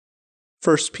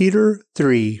1 Peter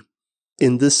 3.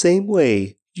 In the same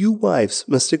way, you wives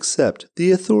must accept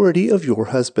the authority of your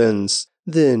husbands.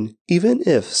 Then, even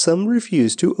if some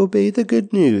refuse to obey the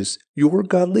good news, your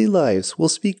godly lives will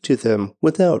speak to them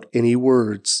without any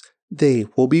words. They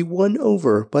will be won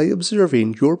over by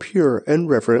observing your pure and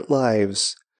reverent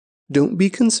lives. Don't be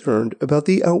concerned about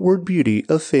the outward beauty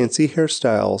of fancy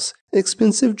hairstyles,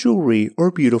 expensive jewelry,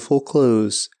 or beautiful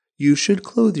clothes. You should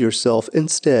clothe yourself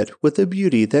instead with the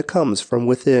beauty that comes from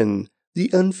within, the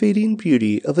unfading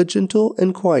beauty of a gentle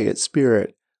and quiet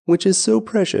spirit, which is so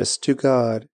precious to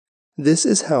God. This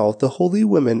is how the holy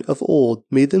women of old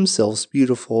made themselves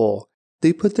beautiful.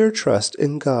 They put their trust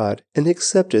in God and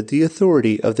accepted the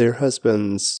authority of their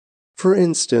husbands. For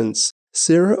instance,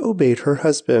 Sarah obeyed her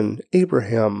husband,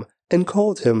 Abraham, and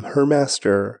called him her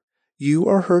master. You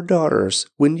are her daughters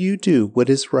when you do what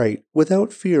is right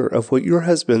without fear of what your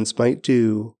husbands might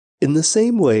do. In the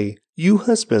same way, you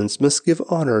husbands must give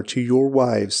honor to your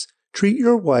wives. Treat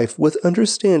your wife with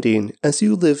understanding as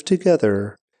you live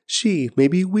together. She may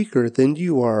be weaker than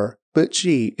you are, but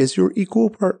she is your equal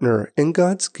partner in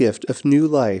God's gift of new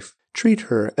life. Treat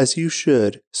her as you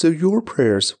should, so your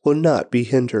prayers will not be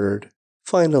hindered.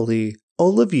 Finally,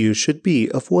 all of you should be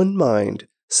of one mind.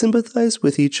 Sympathize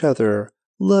with each other.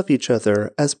 Love each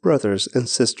other as brothers and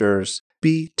sisters.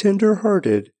 Be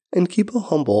tender-hearted and keep a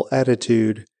humble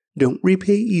attitude. Don't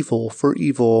repay evil for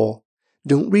evil.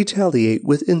 Don't retaliate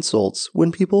with insults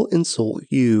when people insult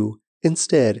you.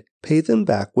 Instead, pay them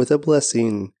back with a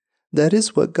blessing. That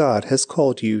is what God has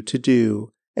called you to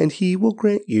do, and He will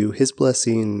grant you His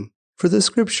blessing. For the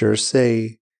Scriptures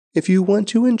say, if you want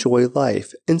to enjoy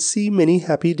life and see many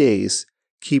happy days,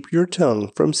 keep your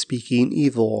tongue from speaking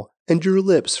evil and your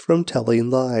lips from telling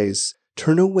lies.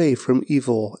 Turn away from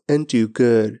evil and do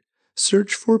good.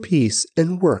 Search for peace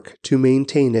and work to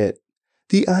maintain it.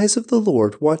 The eyes of the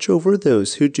Lord watch over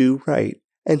those who do right,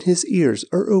 and His ears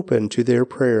are open to their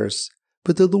prayers.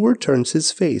 But the Lord turns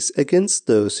His face against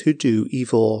those who do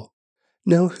evil.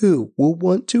 Now who will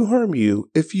want to harm you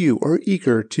if you are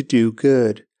eager to do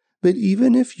good? But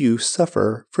even if you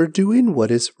suffer for doing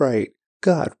what is right,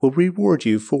 God will reward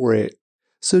you for it.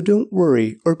 So don't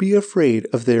worry or be afraid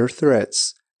of their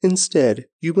threats. Instead,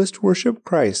 you must worship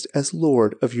Christ as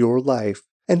Lord of your life.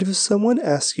 And if someone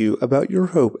asks you about your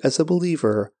hope as a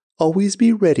believer, always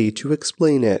be ready to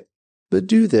explain it. But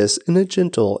do this in a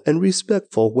gentle and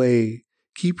respectful way.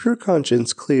 Keep your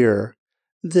conscience clear.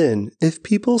 Then, if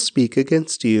people speak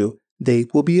against you, they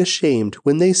will be ashamed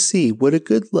when they see what a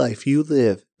good life you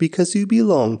live because you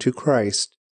belong to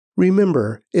Christ.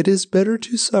 Remember, it is better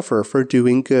to suffer for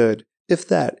doing good, if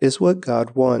that is what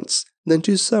God wants, than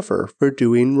to suffer for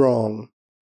doing wrong.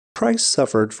 Christ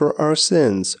suffered for our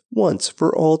sins once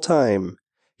for all time.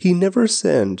 He never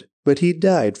sinned, but He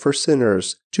died for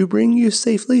sinners to bring you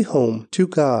safely home to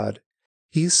God.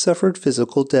 He suffered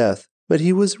physical death, but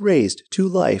He was raised to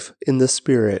life in the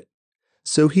Spirit.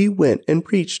 So He went and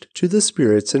preached to the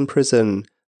spirits in prison,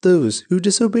 those who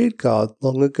disobeyed God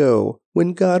long ago,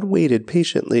 when God waited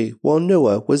patiently while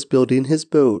Noah was building his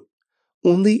boat.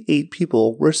 Only 8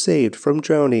 people were saved from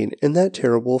drowning in that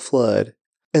terrible flood.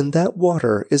 And that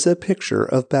water is a picture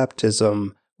of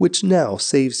baptism, which now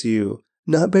saves you,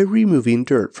 not by removing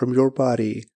dirt from your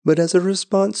body, but as a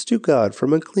response to God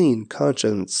from a clean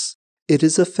conscience. It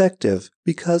is effective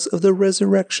because of the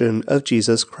resurrection of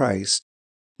Jesus Christ.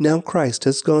 Now Christ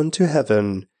has gone to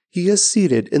heaven. He is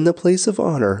seated in the place of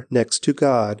honor next to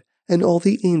God, and all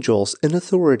the angels and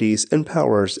authorities and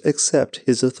powers accept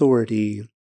His authority.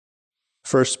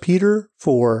 1 Peter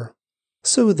 4.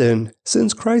 So then,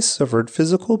 since Christ suffered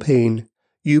physical pain,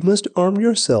 you must arm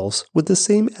yourselves with the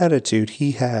same attitude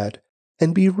He had,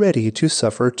 and be ready to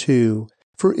suffer too.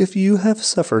 For if you have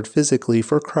suffered physically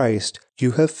for Christ,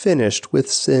 you have finished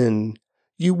with sin.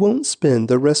 You won't spend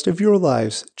the rest of your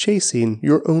lives chasing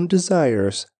your own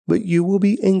desires, but you will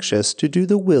be anxious to do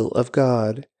the will of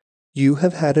God. You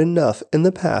have had enough in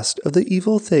the past of the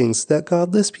evil things that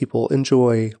godless people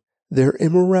enjoy. Their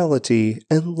immorality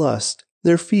and lust,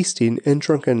 their feasting and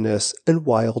drunkenness and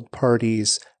wild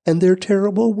parties, and their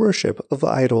terrible worship of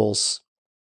idols.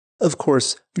 Of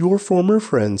course, your former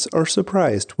friends are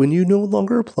surprised when you no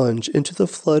longer plunge into the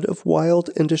flood of wild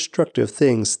and destructive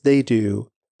things they do,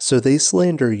 so they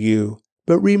slander you.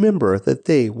 But remember that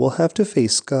they will have to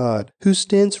face God, who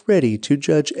stands ready to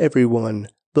judge everyone,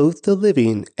 both the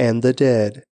living and the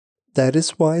dead. That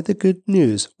is why the good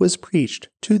news was preached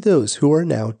to those who are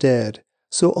now dead.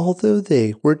 So although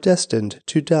they were destined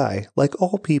to die like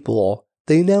all people,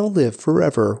 they now live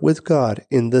forever with God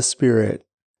in the Spirit.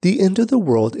 The end of the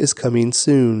world is coming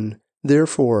soon.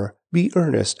 Therefore, be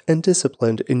earnest and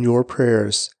disciplined in your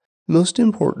prayers. Most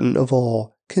important of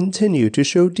all, continue to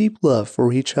show deep love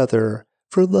for each other,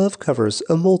 for love covers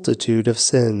a multitude of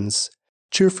sins.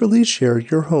 Cheerfully share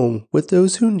your home with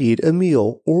those who need a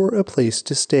meal or a place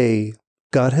to stay.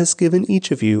 God has given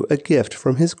each of you a gift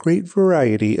from His great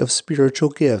variety of spiritual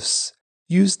gifts.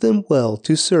 Use them well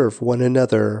to serve one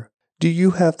another. Do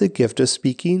you have the gift of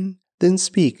speaking? Then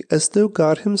speak as though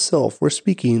God Himself were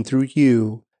speaking through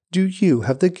you. Do you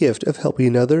have the gift of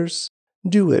helping others?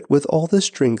 Do it with all the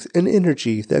strength and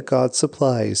energy that God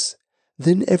supplies.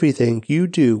 Then everything you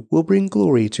do will bring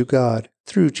glory to God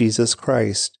through Jesus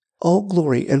Christ. All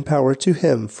glory and power to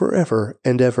Him forever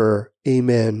and ever.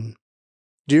 Amen.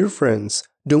 Dear friends,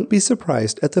 don't be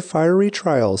surprised at the fiery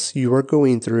trials you are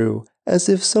going through, as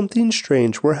if something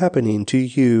strange were happening to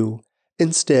you.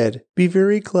 Instead, be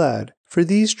very glad, for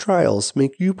these trials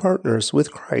make you partners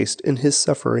with Christ in His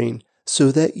suffering,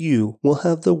 so that you will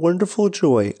have the wonderful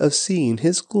joy of seeing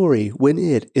His glory when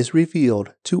it is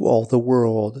revealed to all the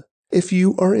world. If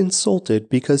you are insulted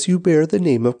because you bear the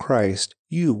name of Christ,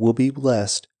 you will be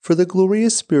blessed, for the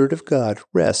glorious Spirit of God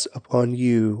rests upon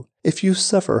you. If you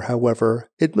suffer, however,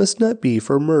 it must not be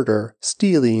for murder,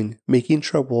 stealing, making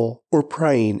trouble, or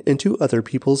prying into other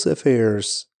people's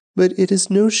affairs. But it is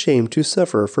no shame to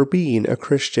suffer for being a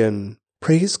Christian.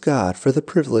 Praise God for the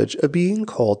privilege of being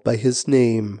called by His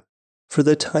name. For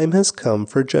the time has come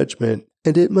for judgment,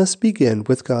 and it must begin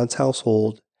with God's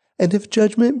household. And if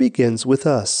judgment begins with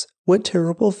us, what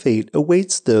terrible fate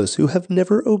awaits those who have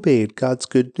never obeyed God's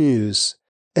good news?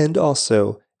 And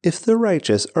also, if the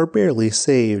righteous are barely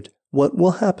saved, what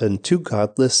will happen to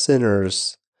godless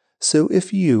sinners? So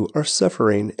if you are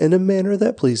suffering in a manner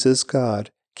that pleases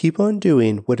God, keep on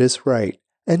doing what is right,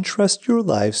 and trust your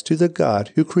lives to the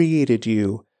God who created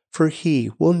you, for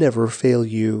He will never fail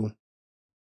you.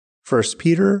 1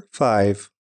 Peter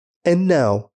 5. And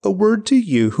now, a word to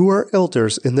you who are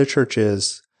elders in the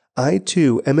churches. I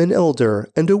too am an elder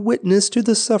and a witness to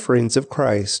the sufferings of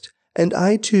Christ, and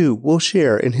I too will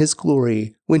share in His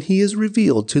glory when He is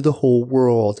revealed to the whole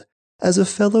world. As a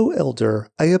fellow elder,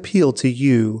 I appeal to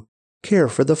you. Care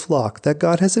for the flock that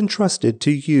God has entrusted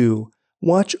to you.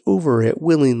 Watch over it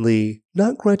willingly,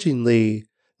 not grudgingly,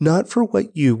 not for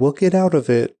what you will get out of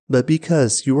it, but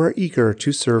because you are eager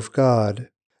to serve God.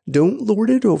 Don't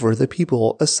lord it over the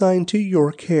people assigned to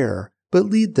your care, but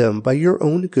lead them by your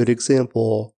own good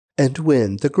example. And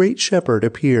when the great shepherd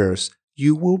appears,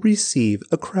 you will receive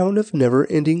a crown of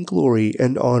never-ending glory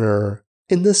and honor.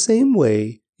 In the same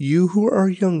way, you who are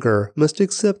younger must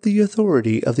accept the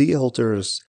authority of the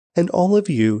elders. And all of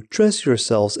you dress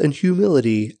yourselves in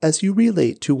humility as you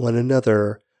relate to one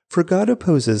another. For God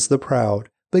opposes the proud,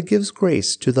 but gives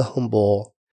grace to the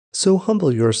humble. So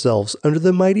humble yourselves under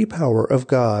the mighty power of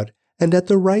God, and at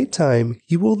the right time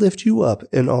He will lift you up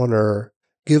in honor.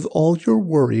 Give all your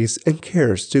worries and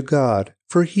cares to God,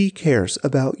 for He cares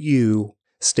about you.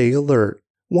 Stay alert.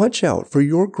 Watch out for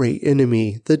your great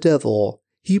enemy, the devil.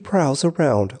 He prowls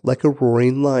around like a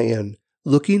roaring lion,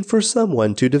 looking for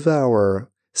someone to devour.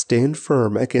 Stand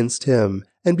firm against him,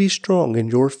 and be strong in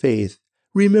your faith.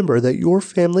 Remember that your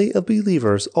family of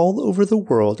believers all over the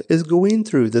world is going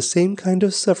through the same kind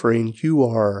of suffering you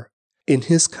are. In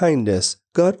His kindness,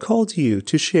 God called you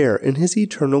to share in His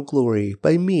eternal glory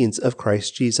by means of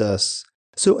Christ Jesus.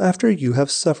 So after you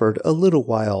have suffered a little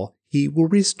while, He will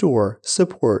restore,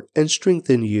 support, and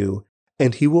strengthen you,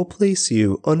 and He will place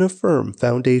you on a firm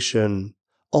foundation.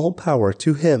 All power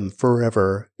to Him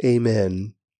forever.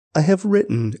 Amen. I have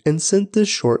written and sent this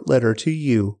short letter to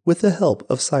you with the help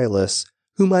of Silas,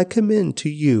 whom I commend to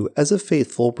you as a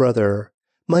faithful brother.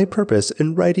 My purpose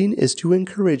in writing is to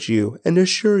encourage you and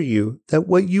assure you that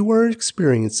what you are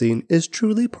experiencing is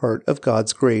truly part of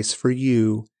God's grace for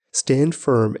you. Stand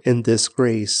firm in this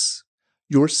grace.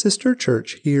 Your sister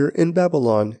church here in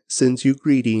Babylon sends you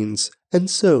greetings, and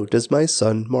so does my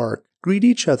son Mark. Greet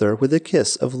each other with a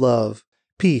kiss of love.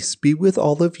 Peace be with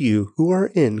all of you who are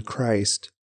in Christ.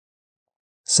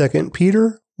 2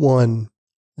 Peter 1.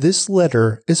 This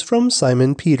letter is from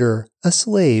Simon Peter, a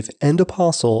slave and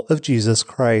apostle of Jesus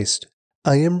Christ.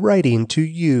 I am writing to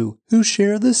you who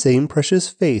share the same precious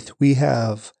faith we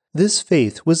have. This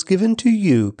faith was given to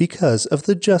you because of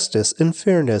the justice and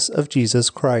fairness of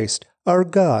Jesus Christ, our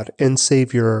God and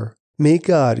Savior. May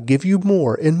God give you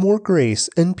more and more grace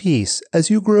and peace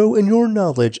as you grow in your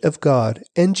knowledge of God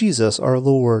and Jesus our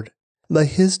Lord. By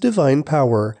His divine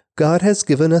power, God has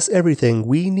given us everything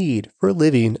we need for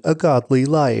living a godly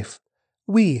life.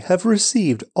 We have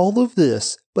received all of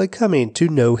this by coming to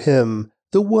know Him,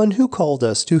 the one who called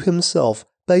us to Himself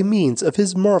by means of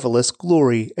His marvelous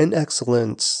glory and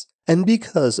excellence. And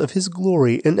because of His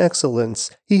glory and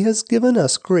excellence, He has given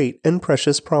us great and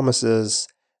precious promises.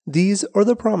 These are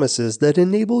the promises that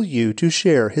enable you to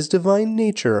share His divine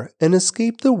nature and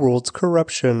escape the world's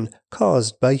corruption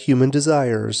caused by human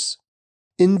desires.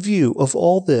 In view of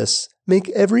all this, make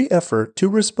every effort to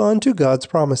respond to God's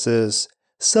promises.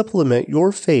 Supplement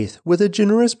your faith with a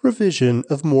generous provision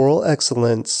of moral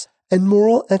excellence, and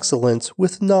moral excellence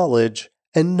with knowledge,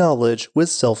 and knowledge with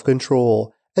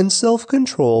self-control, and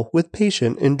self-control with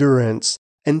patient endurance,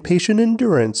 and patient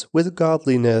endurance with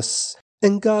godliness,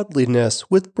 and godliness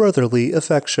with brotherly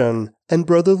affection, and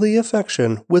brotherly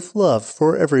affection with love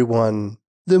for everyone.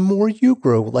 The more you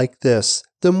grow like this,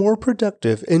 the more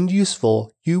productive and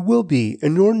useful you will be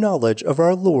in your knowledge of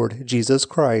our Lord Jesus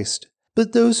Christ.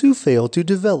 But those who fail to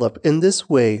develop in this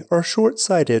way are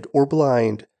short-sighted or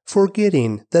blind,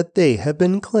 forgetting that they have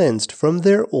been cleansed from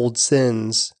their old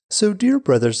sins. So, dear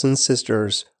brothers and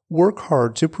sisters, work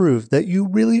hard to prove that you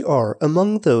really are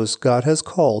among those God has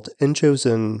called and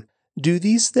chosen. Do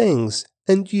these things,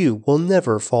 and you will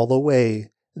never fall away.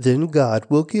 Then God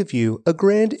will give you a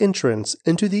grand entrance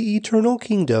into the eternal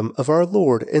kingdom of our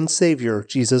Lord and Savior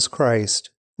Jesus Christ.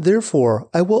 Therefore,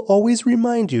 I will always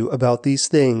remind you about these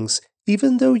things,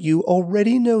 even though you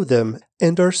already know them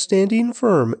and are standing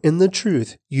firm in the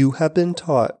truth you have been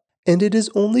taught. And it is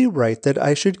only right that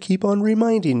I should keep on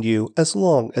reminding you as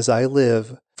long as I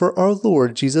live. For our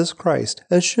Lord Jesus Christ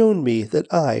has shown me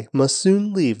that I must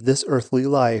soon leave this earthly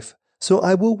life. So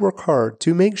I will work hard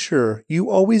to make sure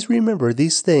you always remember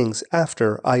these things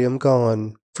after I am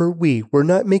gone. For we were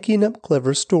not making up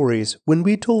clever stories when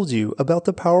we told you about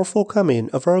the powerful coming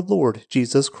of our Lord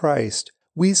Jesus Christ.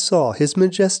 We saw His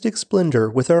majestic splendor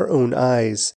with our own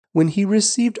eyes, when He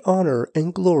received honor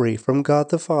and glory from God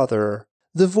the Father.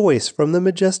 The voice from the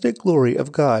majestic glory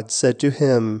of God said to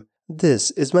Him, "This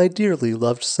is my dearly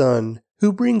loved Son,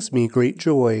 who brings me great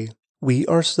joy." We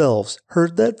ourselves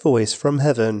heard that voice from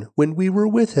heaven when we were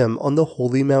with Him on the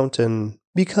holy mountain.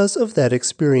 Because of that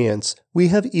experience, we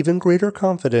have even greater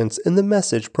confidence in the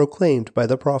message proclaimed by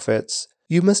the prophets.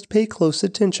 You must pay close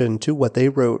attention to what they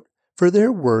wrote, for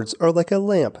their words are like a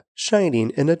lamp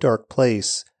shining in a dark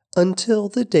place, until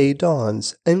the day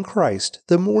dawns and Christ,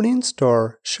 the morning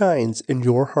star, shines in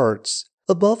your hearts.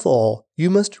 Above all,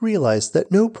 you must realize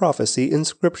that no prophecy in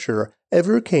Scripture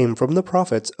ever came from the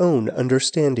prophet's own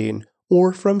understanding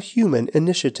or from human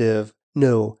initiative.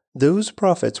 No, those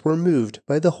prophets were moved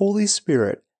by the Holy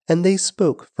Spirit, and they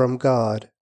spoke from God.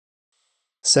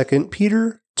 2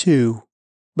 Peter 2.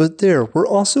 But there were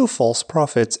also false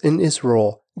prophets in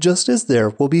Israel, just as there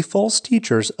will be false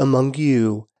teachers among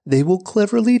you. They will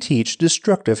cleverly teach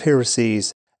destructive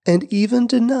heresies, and even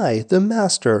deny the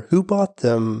Master who bought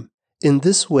them. In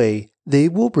this way, they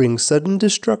will bring sudden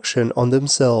destruction on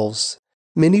themselves.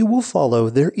 Many will follow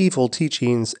their evil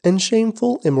teachings and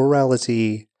shameful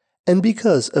immorality. And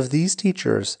because of these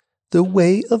teachers, the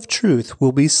way of truth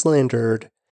will be slandered.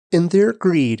 In their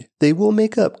greed, they will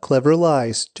make up clever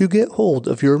lies to get hold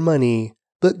of your money.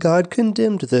 But God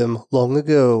condemned them long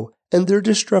ago, and their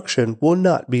destruction will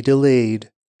not be delayed.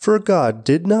 For God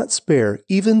did not spare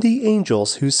even the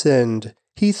angels who sinned.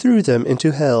 He threw them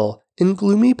into hell, in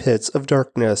gloomy pits of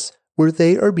darkness, where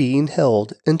they are being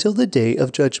held until the day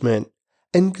of judgment.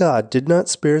 And God did not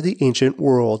spare the ancient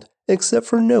world, except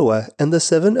for Noah and the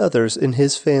 7 others in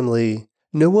his family.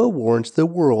 Noah warned the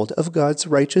world of God's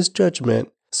righteous judgment,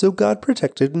 so God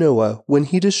protected Noah when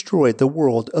He destroyed the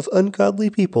world of ungodly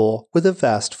people with a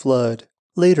vast flood.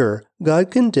 Later,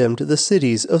 God condemned the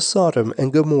cities of Sodom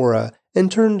and Gomorrah and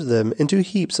turned them into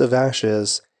heaps of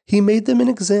ashes. He made them an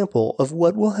example of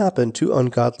what will happen to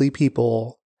ungodly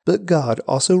people. But God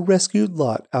also rescued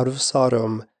Lot out of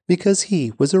Sodom, because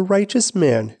he was a righteous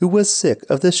man who was sick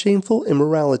of the shameful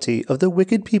immorality of the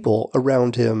wicked people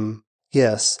around him.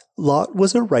 Yes, Lot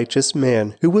was a righteous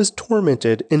man who was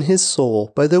tormented in his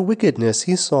soul by the wickedness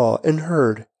he saw and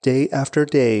heard day after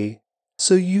day.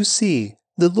 So you see,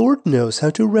 the Lord knows how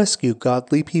to rescue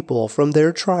godly people from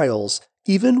their trials,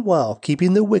 even while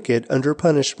keeping the wicked under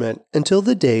punishment until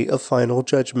the day of final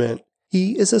judgment.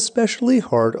 He is especially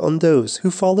hard on those who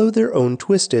follow their own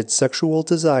twisted sexual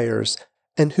desires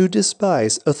and who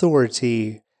despise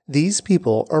authority. These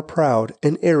people are proud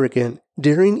and arrogant,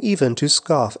 daring even to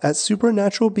scoff at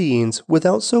supernatural beings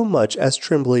without so much as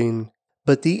trembling.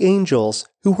 But the angels,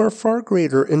 who are far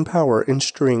greater in power and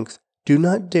strength, do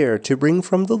not dare to bring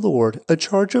from the Lord a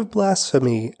charge of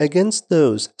blasphemy against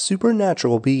those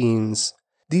supernatural beings.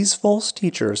 These false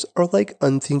teachers are like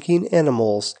unthinking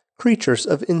animals, creatures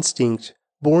of instinct,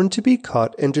 born to be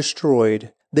caught and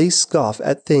destroyed. They scoff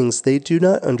at things they do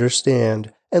not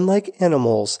understand, and like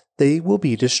animals, they will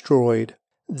be destroyed.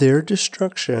 Their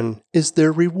destruction is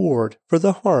their reward for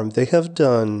the harm they have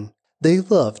done. They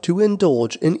love to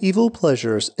indulge in evil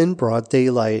pleasures in broad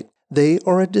daylight. They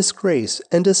are a disgrace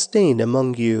and a stain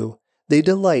among you. They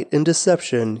delight in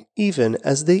deception even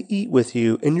as they eat with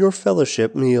you in your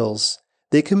fellowship meals.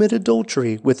 They commit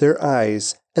adultery with their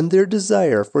eyes, and their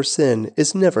desire for sin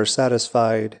is never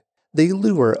satisfied. They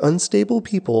lure unstable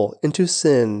people into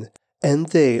sin, and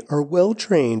they are well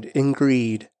trained in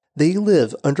greed. They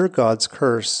live under God's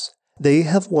curse. They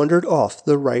have wandered off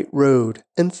the right road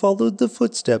and followed the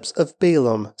footsteps of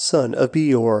Balaam, son of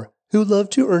Beor, who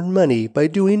loved to earn money by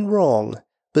doing wrong.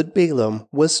 But Balaam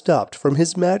was stopped from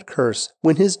his mad curse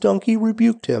when his donkey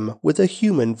rebuked him with a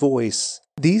human voice.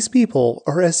 These people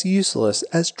are as useless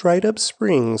as dried-up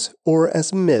springs or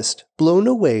as mist blown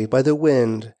away by the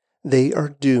wind. They are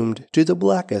doomed to the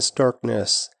blackest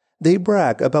darkness. They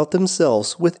brag about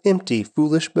themselves with empty,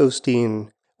 foolish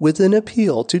boasting. With an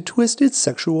appeal to twisted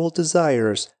sexual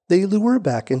desires, they lure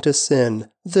back into sin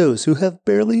those who have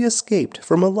barely escaped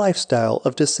from a lifestyle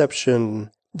of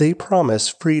deception. They promise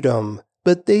freedom,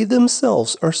 but they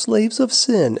themselves are slaves of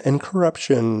sin and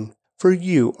corruption. For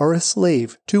you are a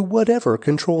slave to whatever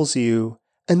controls you.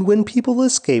 And when people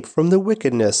escape from the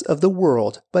wickedness of the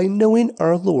world by knowing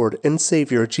our Lord and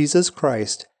Savior Jesus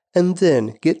Christ, and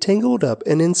then get tangled up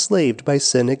and enslaved by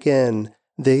sin again,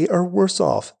 they are worse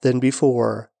off than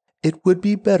before. It would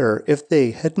be better if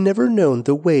they had never known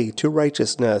the way to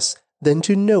righteousness than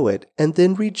to know it and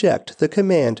then reject the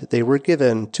command they were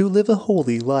given to live a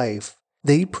holy life.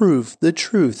 They prove the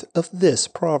truth of this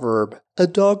proverb: a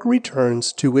dog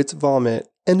returns to its vomit,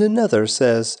 and another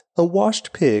says, a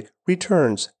washed pig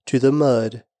returns to the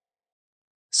mud.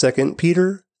 2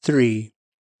 Peter 3.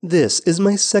 This is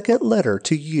my second letter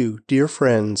to you, dear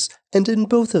friends, and in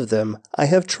both of them I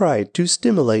have tried to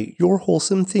stimulate your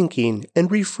wholesome thinking and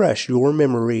refresh your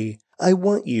memory. I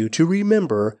want you to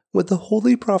remember what the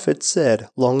holy prophet said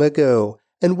long ago,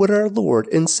 and what our Lord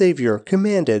and Savior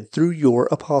commanded through your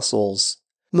apostles.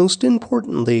 Most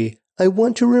importantly, I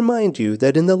want to remind you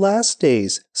that in the last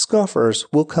days scoffers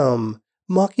will come,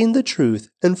 mocking the truth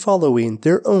and following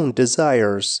their own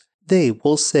desires. They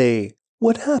will say,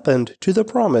 "What happened to the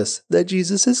promise that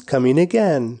Jesus is coming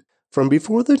again? From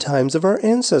before the times of our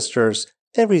ancestors,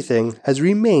 everything has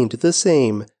remained the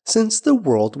same since the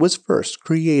world was first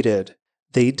created."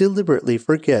 They deliberately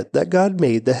forget that God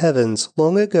made the heavens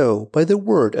long ago by the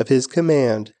word of His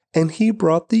command, and He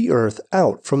brought the earth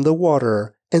out from the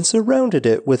water and surrounded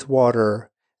it with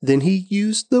water. Then He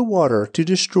used the water to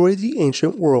destroy the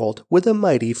ancient world with a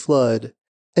mighty flood.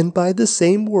 And by the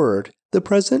same word, the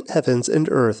present heavens and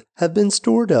earth have been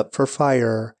stored up for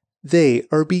fire. They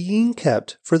are being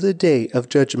kept for the day of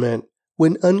judgment,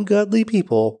 when ungodly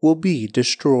people will be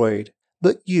destroyed.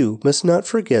 But you must not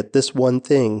forget this one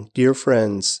thing, dear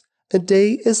friends. A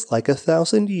day is like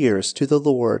 1,000 years to the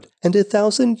Lord, and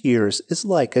 1,000 years is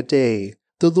like a day.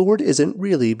 The Lord isn't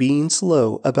really being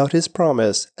slow about His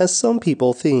promise, as some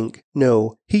people think.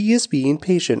 No, He is being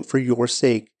patient for your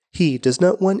sake. He does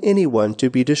not want anyone to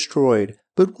be destroyed,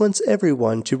 but wants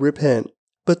everyone to repent.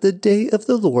 But the day of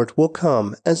the Lord will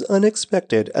come as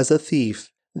unexpected as a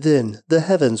thief. Then the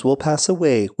heavens will pass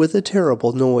away with a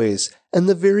terrible noise, and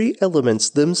the very elements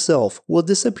themselves will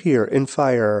disappear in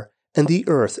fire, and the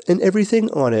earth and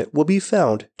everything on it will be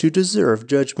found to deserve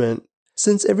judgment.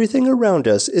 Since everything around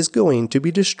us is going to be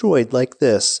destroyed like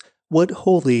this, what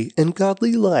holy and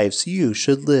godly lives you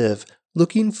should live,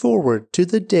 looking forward to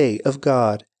the day of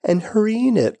God and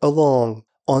hurrying it along.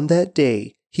 On that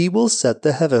day, He will set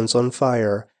the heavens on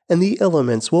fire, and the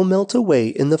elements will melt away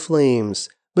in the flames.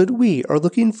 But we are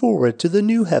looking forward to the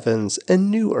new heavens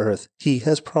and new earth He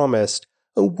has promised,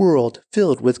 a world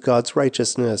filled with God's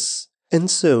righteousness. And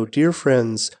so, dear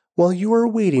friends, while you are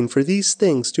waiting for these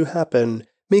things to happen,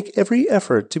 make every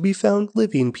effort to be found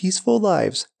living peaceful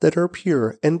lives that are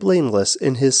pure and blameless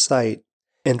in His sight.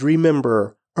 And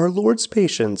remember, our Lord's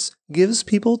patience gives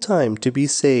people time to be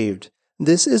saved.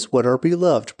 This is what our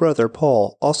beloved brother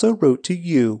Paul also wrote to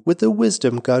you with the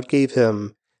wisdom God gave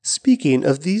him, speaking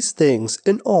of these things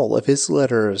in all of his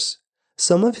letters.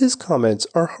 Some of his comments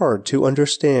are hard to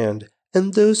understand,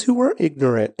 and those who are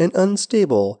ignorant and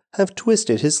unstable have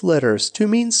twisted his letters to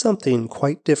mean something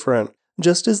quite different,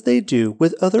 just as they do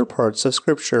with other parts of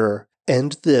Scripture,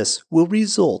 and this will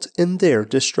result in their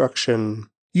destruction.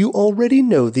 You already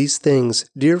know these things,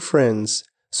 dear friends,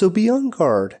 so be on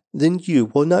guard, then you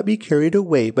will not be carried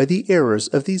away by the errors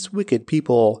of these wicked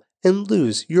people and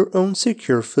lose your own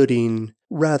secure footing.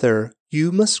 Rather,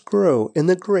 you must grow in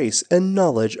the grace and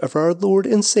knowledge of our Lord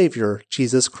and Savior,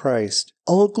 Jesus Christ.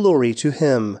 All glory to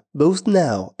Him, both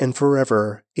now and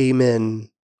forever. Amen.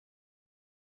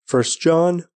 1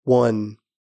 John 1.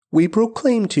 We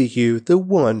proclaim to you the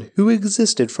one who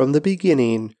existed from the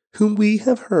beginning, whom we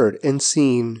have heard and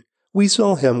seen. We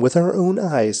saw him with our own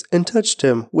eyes and touched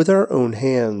him with our own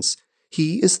hands.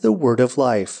 He is the Word of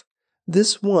life.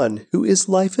 This one who is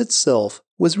life itself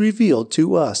was revealed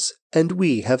to us, and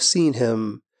we have seen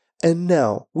him. And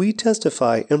now we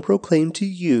testify and proclaim to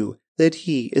you that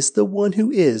he is the one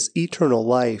who is eternal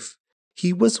life.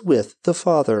 He was with the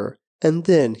Father, and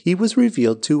then he was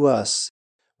revealed to us.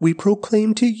 We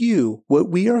proclaim to you what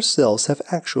we ourselves have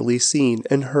actually seen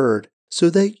and heard, so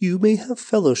that you may have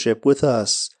fellowship with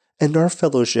us. And our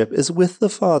fellowship is with the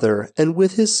Father and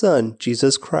with his Son,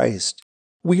 Jesus Christ.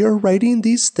 We are writing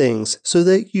these things so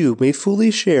that you may fully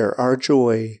share our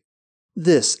joy.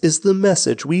 This is the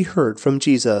message we heard from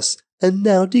Jesus, and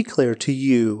now declare to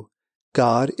you.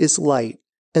 God is light,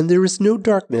 and there is no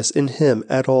darkness in him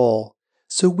at all.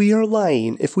 So we are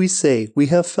lying if we say we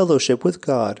have fellowship with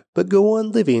God, but go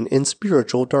on living in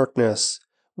spiritual darkness.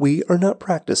 We are not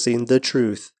practicing the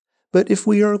truth. But if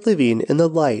we are living in the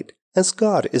light, as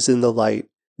God is in the light,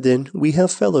 then we have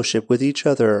fellowship with each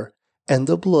other, and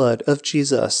the blood of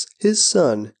Jesus, his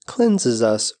Son, cleanses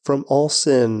us from all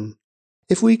sin.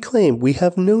 If we claim we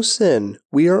have no sin,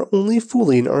 we are only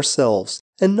fooling ourselves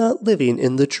and not living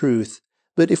in the truth.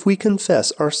 But if we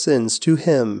confess our sins to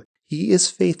him, he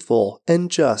is faithful and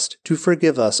just to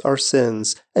forgive us our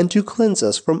sins and to cleanse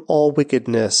us from all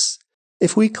wickedness.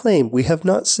 If we claim we have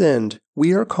not sinned,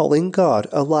 we are calling God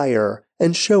a liar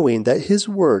and showing that his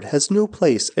word has no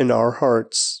place in our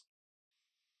hearts.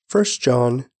 1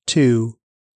 John 2.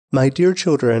 My dear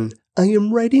children, I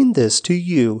am writing this to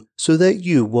you so that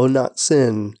you will not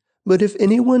sin. But if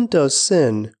anyone does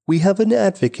sin, we have an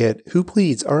advocate who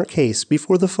pleads our case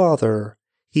before the Father.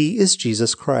 He is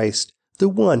Jesus Christ, the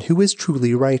one who is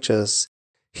truly righteous.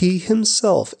 He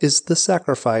himself is the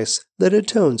sacrifice that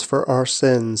atones for our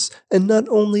sins, and not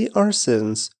only our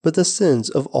sins, but the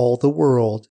sins of all the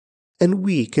world. And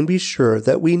we can be sure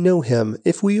that we know him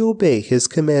if we obey his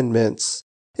commandments.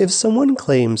 If someone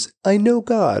claims, I know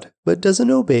God, but doesn't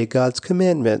obey God's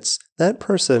commandments, that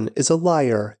person is a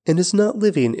liar and is not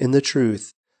living in the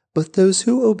truth. But those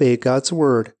who obey God's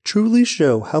word truly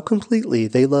show how completely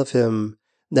they love him.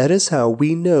 That is how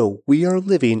we know we are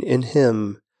living in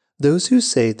him. Those who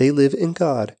say they live in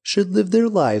God should live their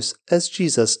lives as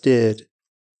Jesus did.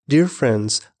 Dear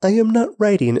friends, I am not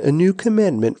writing a new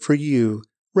commandment for you.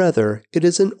 Rather, it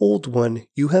is an old one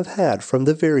you have had from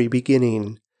the very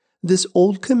beginning. This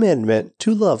old commandment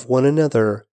to love one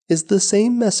another is the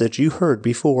same message you heard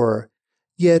before.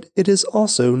 Yet it is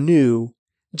also new.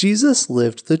 Jesus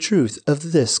lived the truth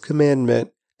of this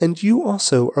commandment, and you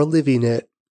also are living it.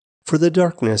 For the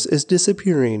darkness is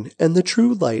disappearing, and the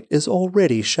true light is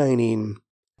already shining.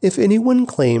 If anyone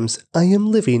claims, I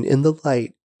am living in the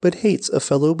light, but hates a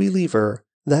fellow believer,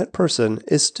 that person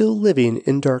is still living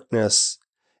in darkness.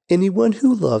 Anyone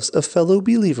who loves a fellow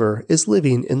believer is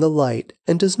living in the light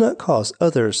and does not cause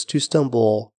others to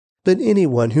stumble. But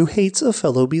anyone who hates a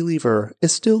fellow believer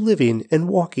is still living and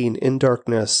walking in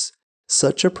darkness.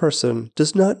 Such a person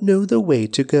does not know the way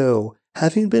to go,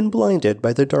 having been blinded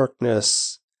by the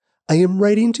darkness. I am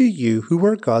writing to you who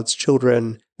are God's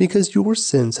children, because your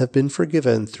sins have been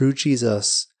forgiven through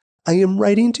Jesus. I am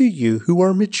writing to you who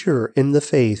are mature in the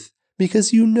faith,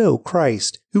 because you know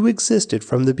Christ, who existed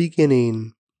from the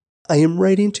beginning. I am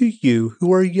writing to you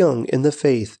who are young in the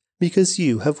faith, because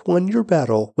you have won your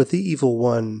battle with the evil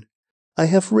one. I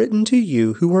have written to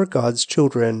you who are God's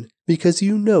children, because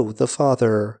you know the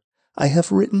Father. I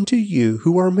have written to you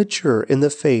who are mature in the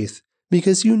faith,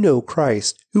 because you know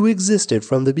Christ, who existed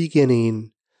from the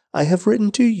beginning. I have written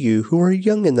to you who are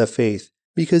young in the faith,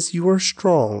 because you are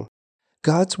strong.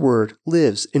 God's word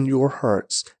lives in your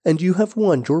hearts, and you have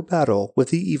won your battle with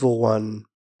the evil one.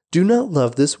 Do not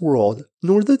love this world,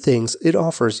 nor the things it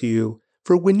offers you,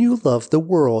 for when you love the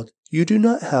world, you do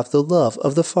not have the love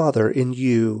of the Father in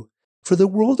you. For the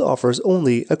world offers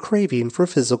only a craving for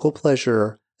physical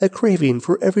pleasure, a craving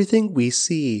for everything we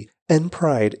see, and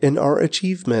pride in our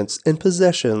achievements and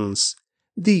possessions.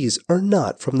 These are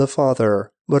not from the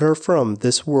Father, but are from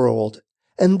this world.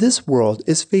 And this world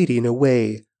is fading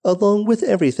away, along with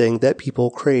everything that people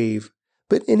crave.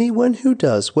 But anyone who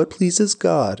does what pleases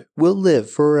God will live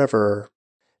forever.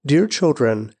 Dear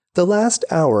children, the last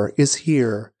hour is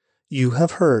here. You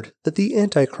have heard that the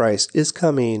Antichrist is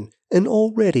coming, and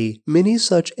already many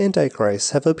such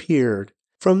Antichrists have appeared.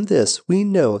 From this we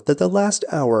know that the last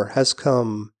hour has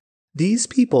come. These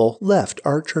people left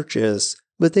our churches,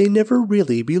 but they never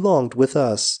really belonged with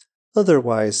us.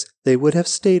 Otherwise, they would have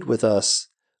stayed with us.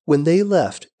 When they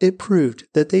left, it proved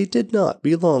that they did not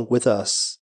belong with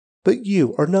us. But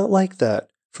you are not like that,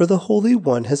 for the Holy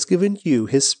One has given you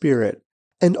His Spirit,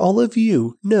 and all of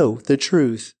you know the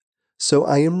truth. So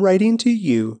I am writing to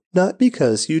you not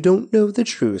because you don't know the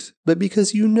truth, but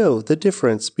because you know the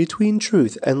difference between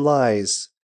truth and lies.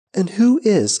 And who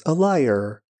is a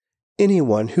liar?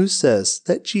 Anyone who says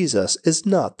that Jesus is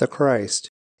not the Christ.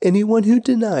 Anyone who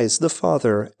denies the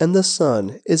Father and the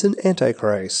Son is an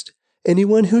Antichrist.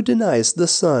 Anyone who denies the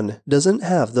Son doesn't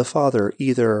have the Father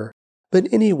either. But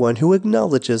anyone who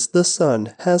acknowledges the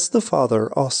Son has the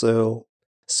Father also.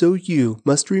 So you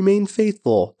must remain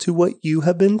faithful to what you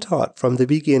have been taught from the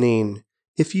beginning.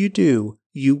 If you do,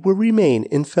 you will remain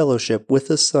in fellowship with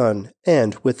the Son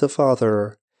and with the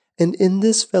Father. And in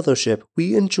this fellowship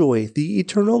we enjoy the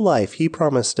eternal life He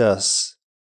promised us.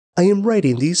 I am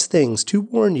writing these things to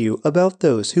warn you about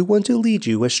those who want to lead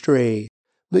you astray.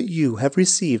 But you have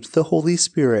received the Holy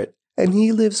Spirit, and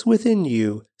He lives within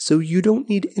you, so you don't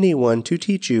need anyone to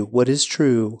teach you what is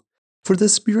true. For the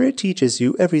Spirit teaches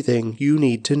you everything you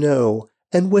need to know,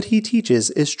 and what He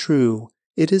teaches is true.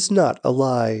 It is not a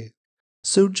lie.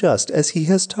 So just as He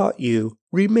has taught you,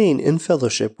 remain in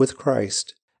fellowship with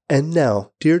Christ. And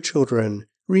now, dear children,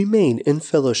 remain in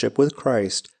fellowship with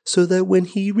Christ, so that when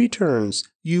He returns,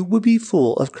 you will be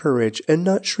full of courage and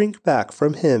not shrink back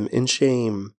from Him in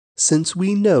shame. Since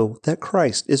we know that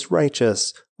Christ is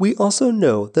righteous, we also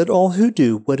know that all who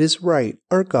do what is right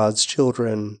are God's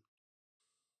children.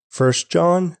 1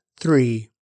 John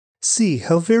 3. See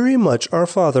how very much our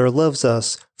Father loves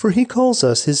us, for He calls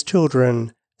us His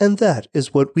children, and that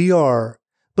is what we are.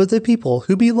 But the people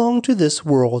who belong to this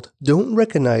world don't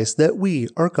recognize that we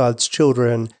are God's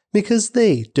children, because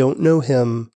they don't know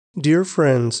Him. Dear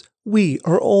friends, we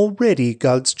are already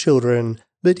God's children,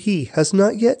 but He has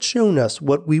not yet shown us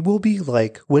what we will be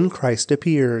like when Christ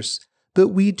appears. But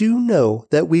we do know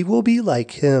that we will be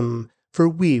like Him, for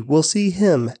we will see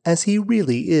Him as He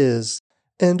really is.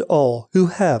 And all who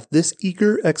have this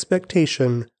eager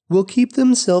expectation will keep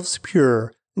themselves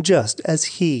pure, just as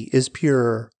He is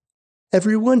pure.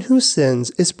 Everyone who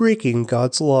sins is breaking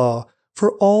God's law,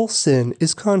 for all sin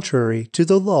is contrary to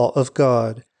the law of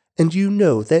God. And you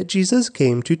know that Jesus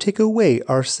came to take away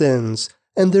our sins,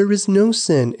 and there is no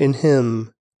sin in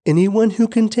Him. Anyone who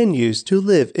continues to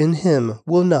live in Him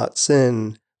will not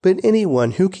sin, but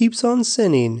anyone who keeps on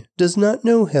sinning does not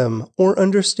know Him or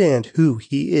understand who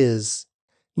He is.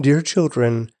 Dear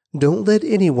children, don't let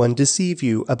anyone deceive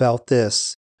you about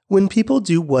this. When people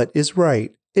do what is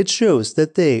right, it shows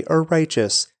that they are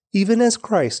righteous, even as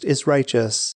Christ is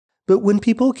righteous. But when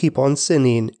people keep on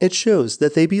sinning, it shows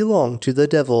that they belong to the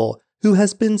devil, who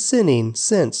has been sinning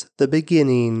since the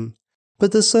beginning.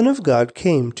 But the Son of God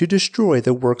came to destroy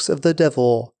the works of the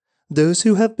devil. Those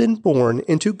who have been born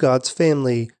into God's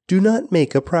family do not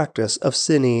make a practice of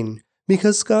sinning,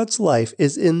 because God's life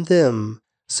is in them.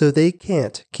 So they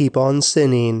can't keep on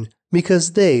sinning,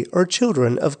 because they are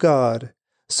children of God.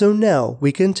 So now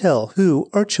we can tell who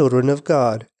are children of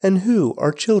God and who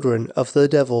are children of the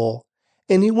devil.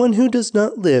 Anyone who does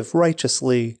not live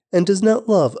righteously and does not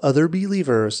love other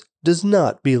believers does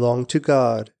not belong to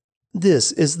God.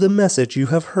 This is the message you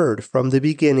have heard from the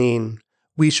beginning.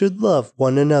 We should love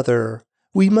one another.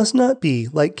 We must not be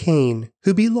like Cain,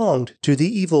 who belonged to the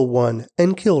evil one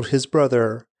and killed his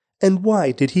brother. And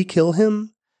why did he kill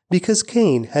him? Because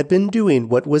Cain had been doing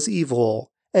what was evil,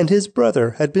 and his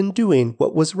brother had been doing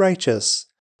what was righteous.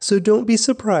 So don't be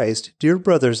surprised, dear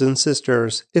brothers and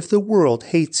sisters, if the world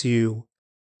hates you.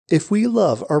 If we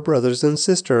love our brothers and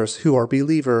sisters who are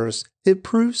believers, it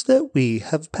proves that we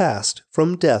have passed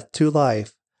from death to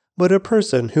life. But a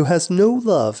person who has no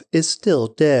love is still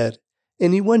dead.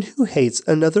 Anyone who hates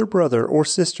another brother or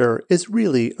sister is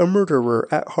really a murderer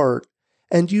at heart,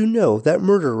 and you know that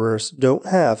murderers don't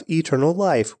have eternal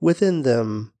life within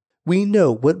them. We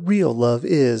know what real love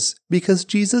is, because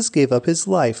Jesus gave up His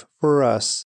life for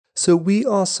us. So we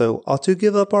also ought to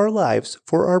give up our lives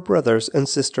for our brothers and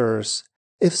sisters.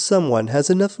 If someone has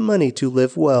enough money to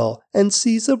live well and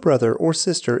sees a brother or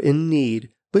sister in need,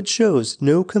 but shows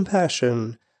no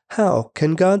compassion, how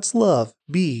can God's love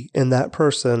be in that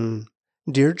person?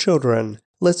 Dear children,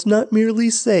 let's not merely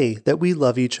say that we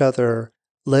love each other.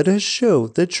 Let us show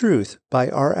the truth by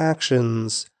our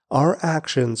actions. Our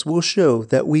actions will show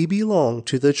that we belong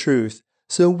to the truth,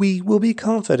 so we will be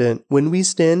confident when we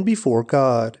stand before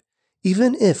God.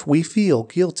 Even if we feel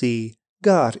guilty,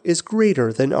 God is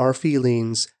greater than our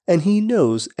feelings, and He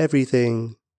knows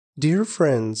everything. Dear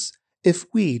friends, if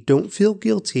we don't feel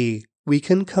guilty, we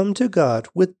can come to God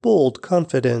with bold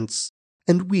confidence,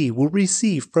 and we will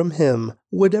receive from Him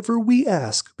whatever we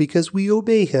ask because we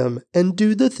obey Him and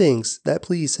do the things that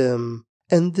please Him.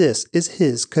 And this is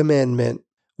His commandment.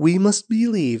 we must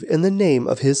believe in the name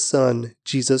of his Son,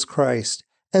 Jesus Christ,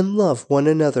 and love one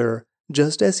another,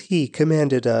 just as he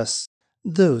commanded us.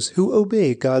 Those who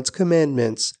obey God's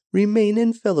commandments remain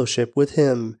in fellowship with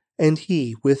him, and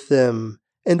he with them.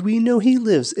 And we know he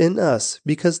lives in us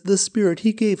because the Spirit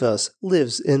he gave us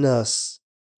lives in us.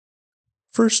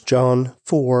 1 John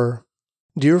 4.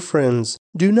 Dear friends,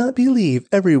 do not believe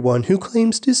everyone who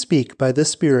claims to speak by the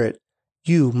Spirit.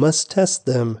 You must test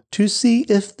them to see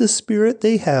if the Spirit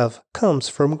they have comes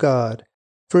from God.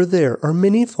 For there are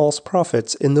many false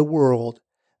prophets in the world.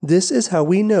 This is how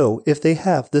we know if they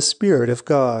have the Spirit of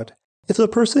God. If the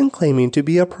person claiming to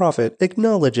be a prophet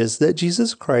acknowledges that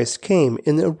Jesus Christ came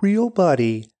in a real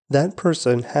body, that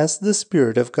person has the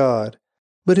Spirit of God.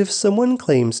 But if someone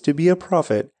claims to be a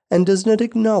prophet and does not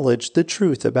acknowledge the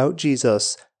truth about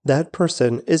Jesus, that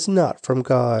person is not from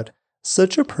God.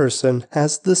 Such a person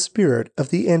has the spirit of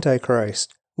the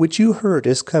Antichrist, which you heard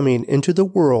is coming into the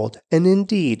world and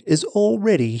indeed is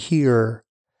already here.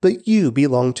 But you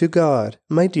belong to God,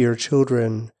 my dear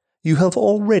children. You have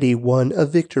already won a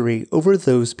victory over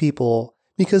those people,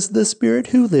 because the Spirit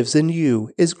who lives in you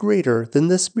is greater than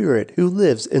the spirit who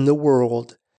lives in the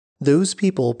world. Those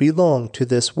people belong to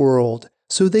this world,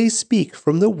 so they speak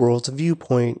from the world's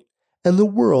viewpoint, and the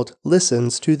world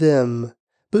listens to them.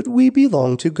 But we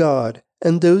belong to God,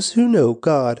 and those who know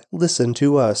God listen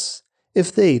to us.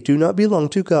 If they do not belong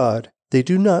to God, they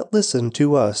do not listen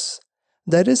to us.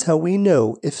 That is how we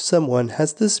know if someone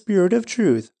has the spirit of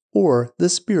truth or the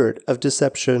spirit of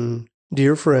deception.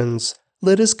 Dear friends,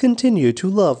 let us continue to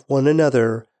love one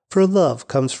another, for love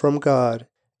comes from God.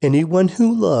 Anyone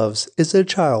who loves is a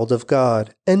child of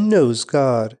God and knows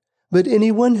God. But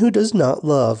anyone who does not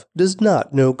love does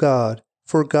not know God,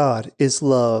 for God is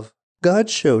love.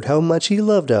 God showed how much he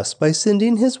loved us by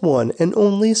sending his one and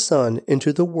only Son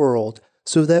into the world,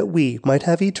 so that we might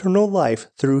have eternal life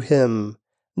through him.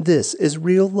 This is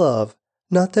real love,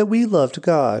 not that we loved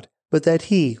God, but that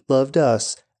he loved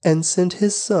us and sent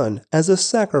his Son as a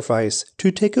sacrifice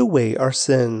to take away our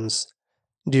sins.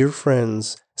 Dear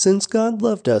friends, since God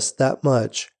loved us that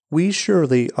much, we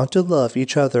surely ought to love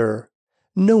each other.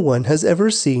 No one has ever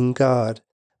seen God,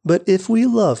 but if we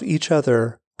love each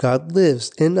other, God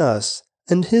lives in us,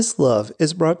 and his love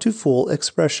is brought to full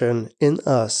expression in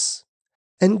us.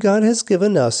 And God has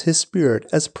given us his Spirit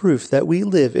as proof that we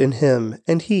live in him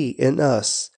and he in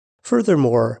us.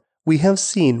 Furthermore, we have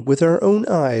seen with our own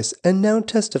eyes and now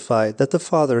testify that the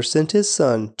Father sent his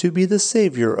Son to be the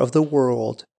Savior of the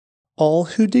world. All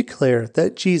who declare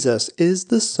that Jesus is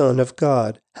the Son of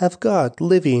God have God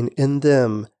living in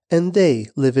them, and they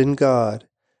live in God.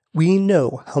 We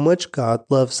know how much God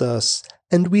loves us,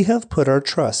 and we have put our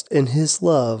trust in his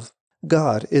love.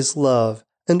 God is love,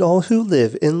 and all who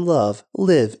live in love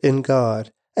live in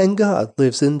God, and God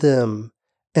lives in them.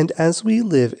 And as we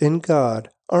live in God,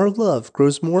 our love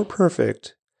grows more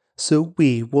perfect. So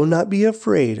we will not be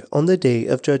afraid on the day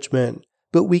of judgment,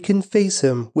 but we can face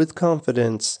him with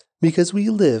confidence, because we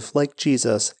live like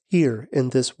Jesus here in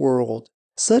this world.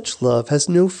 Such love has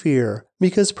no fear,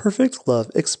 because perfect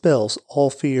love expels all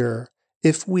fear.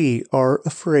 If we are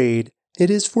afraid, it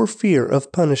is for fear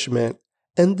of punishment,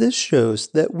 and this shows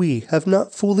that we have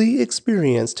not fully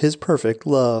experienced his perfect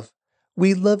love.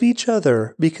 We love each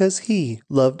other because he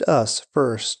loved us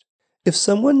first. If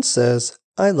someone says,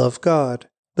 "I love God,"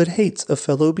 but hates a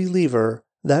fellow believer,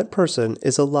 that person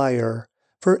is a liar.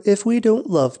 For if we don't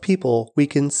love people we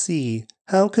can see,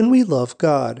 how can we love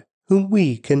God, whom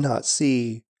we cannot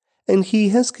see? And he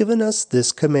has given us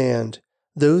this command: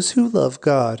 those who love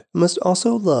God must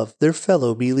also love their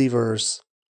fellow believers.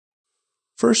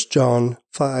 1 John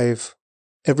 5.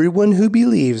 Everyone who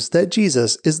believes that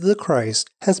Jesus is the Christ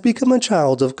has become a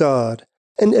child of God,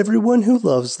 and everyone who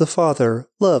loves the Father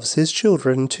loves his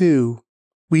children too.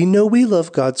 We know we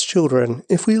love God's children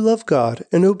if we love God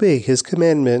and obey his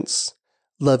commandments.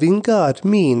 Loving God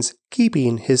means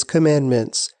keeping his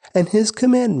commandments, and his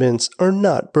commandments are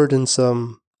not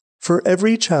burdensome. For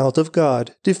every child of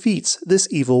God defeats this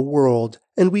evil world,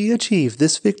 and we achieve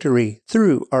this victory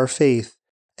through our faith.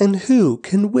 And who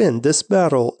can win this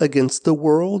battle against the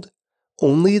world?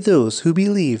 Only those who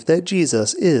believe that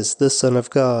Jesus is the Son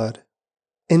of God.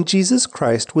 And Jesus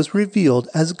Christ was revealed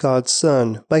as God's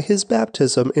Son by his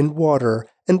baptism in water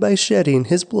and by shedding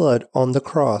his blood on the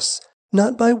cross,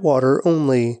 not by water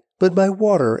only, but by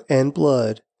water and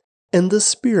blood. And the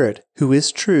Spirit, who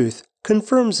is truth,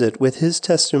 confirms it with his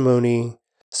testimony.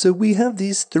 So we have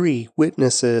these three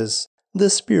witnesses: the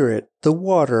Spirit, the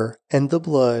water, and the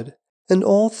blood. And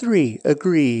all three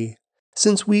agree.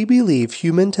 Since we believe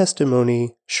human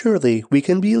testimony, surely we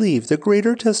can believe the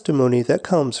greater testimony that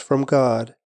comes from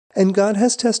God. and God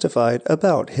has testified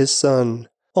about His Son.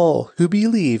 All who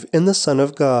believe in the Son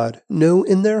of God know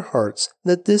in their hearts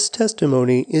that this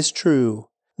testimony is true.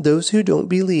 Those who don't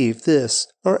believe this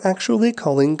are actually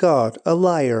calling God a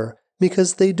liar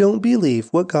because they don't believe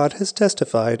what God has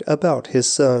testified about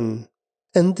His Son.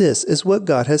 And this is what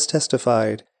God has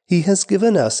testified. He has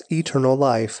given us eternal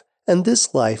life, and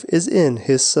this life is in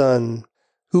His Son.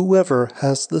 Whoever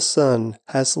has the Son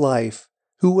has life.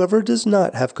 Whoever does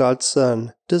not have God's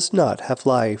Son does not have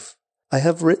life. I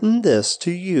have written this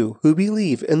to you who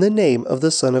believe in the name of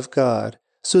the Son of God,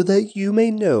 so that you may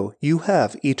know you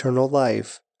have eternal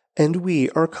life. And we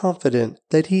are confident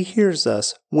that He hears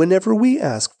us whenever we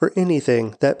ask for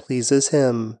anything that pleases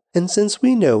Him. And since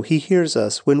we know He hears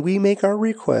us when we make our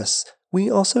requests,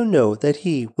 we also know that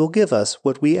He will give us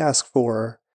what we ask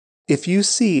for. If you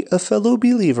see a fellow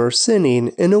believer sinning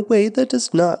in a way that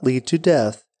does not lead to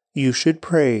death, you should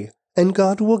pray, and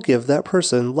God will give that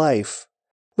person life.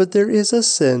 But there is a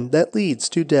sin that leads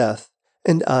to death,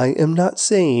 and I am not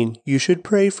saying you should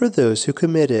pray for those who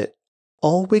commit it.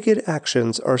 All wicked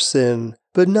actions are sin,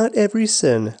 but not every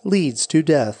sin leads to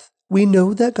death. We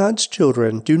know that God's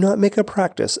children do not make a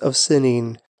practice of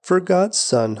sinning, for God's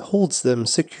Son holds them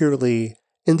securely,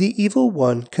 and the evil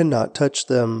one cannot touch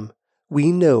them.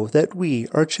 We know that we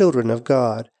are children of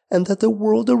God, and that the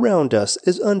world around us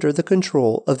is under the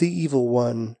control of the evil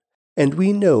one. And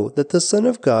we know that the Son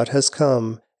of God has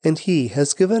come, and He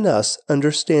has given us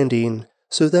understanding,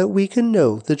 so that we can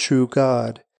know the true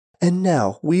God. And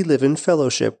now we live in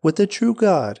fellowship with the true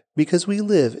God, because we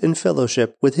live in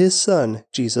fellowship with His Son,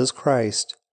 Jesus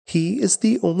Christ. He is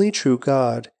the only true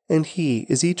God, and He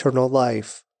is eternal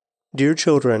life. Dear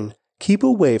children, keep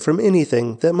away from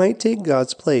anything that might take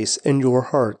God's place in your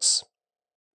hearts.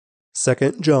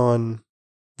 2 John.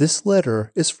 This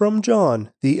letter is from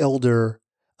John, the elder.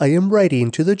 I am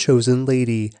writing to the chosen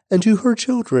lady and to her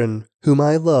children, whom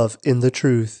I love in the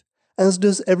truth, as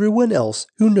does everyone else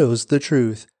who knows the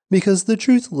truth, because the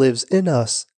truth lives in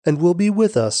us and will be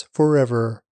with us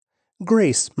forever.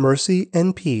 Grace, mercy,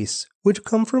 and peace, which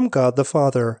come from God the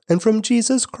Father and from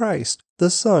Jesus Christ, the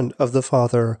Son of the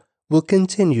Father, will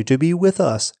continue to be with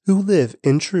us who live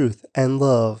in truth and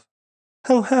love.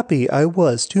 How happy I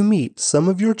was to meet some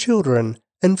of your children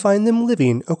and find them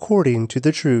living according to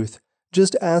the truth,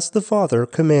 just as the Father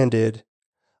commanded.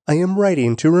 I am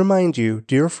writing to remind you,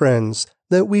 dear friends,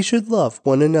 that we should love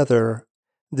one another.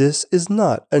 This is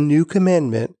not a new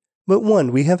commandment, but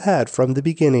one we have had from the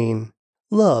beginning.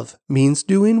 Love means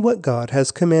doing what God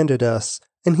has commanded us,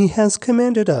 and He has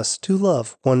commanded us to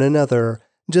love one another,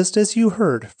 just as you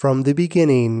heard from the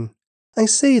beginning. I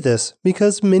say this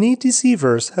because many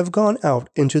deceivers have gone out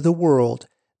into the world.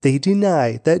 They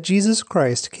deny that Jesus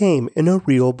Christ came in a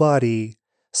real body.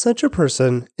 Such a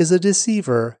person is a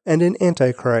deceiver and an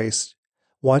antichrist.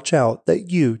 Watch out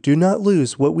that you do not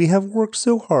lose what we have worked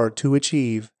so hard to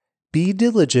achieve. Be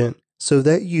diligent so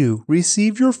that you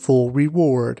receive your full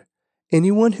reward.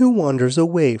 Anyone who wanders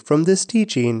away from this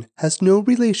teaching has no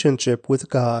relationship with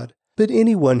God, but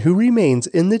anyone who remains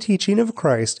in the teaching of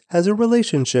Christ has a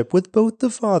relationship with both the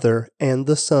Father and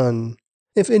the Son.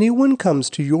 If anyone comes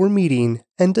to your meeting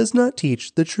and does not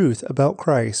teach the truth about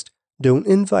Christ, don't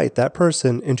invite that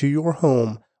person into your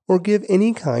home or give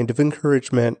any kind of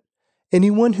encouragement.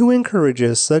 Anyone who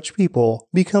encourages such people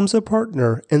becomes a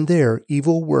partner in their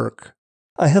evil work.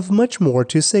 I have much more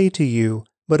to say to you,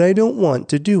 but I don't want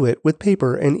to do it with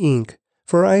paper and ink,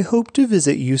 for I hope to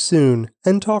visit you soon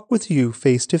and talk with you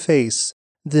face to face.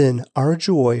 Then our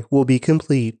joy will be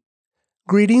complete.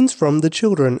 Greetings from the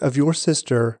children of your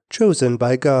sister, chosen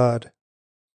by God.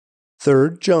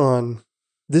 3 John.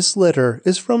 This letter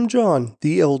is from John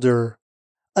the elder.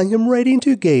 I am writing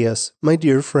to Gaius, my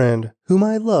dear friend, whom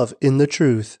I love in the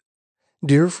truth.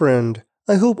 Dear friend,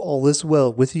 I hope all is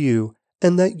well with you,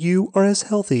 and that you are as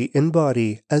healthy in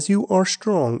body as you are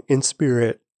strong in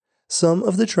spirit. Some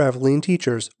of the traveling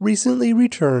teachers recently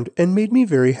returned and made me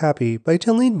very happy by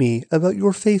telling me about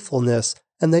your faithfulness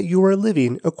and that you are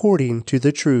living according to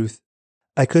the truth.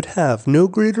 I could have no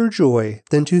greater joy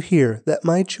than to hear that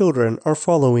my children are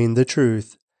following the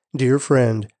truth. Dear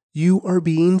friend, you are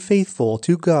being faithful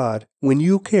to God when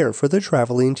you care for the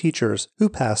traveling teachers who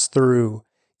pass through,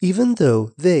 even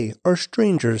though they are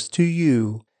strangers to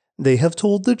you. They have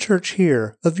told the church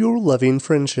here of your loving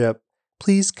friendship.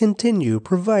 Please continue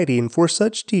providing for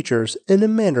such teachers in a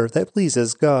manner that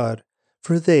pleases God,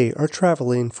 for they are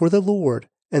traveling for the Lord,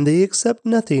 and they accept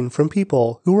nothing from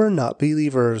people who are not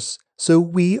believers. So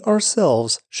we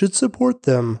ourselves should support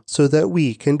them so that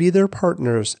we can be their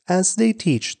partners as they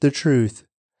teach the truth.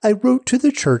 I wrote to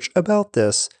the church about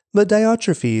this But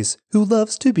Diotrephes, who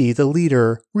loves to be the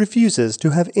leader, refuses to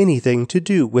have anything to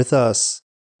do with us.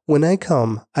 When I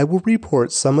come, I will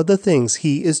report some of the things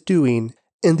he is doing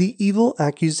and the evil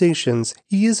accusations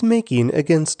he is making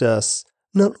against us.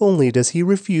 Not only does he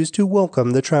refuse to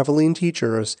welcome the traveling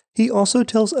teachers, he also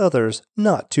tells others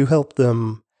not to help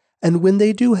them. And when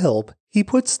they do help, he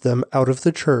puts them out of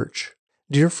the church.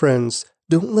 Dear friends,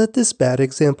 don't let this bad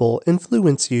example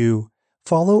influence you.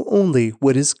 Follow only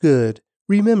what is good.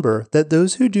 Remember that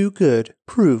those who do good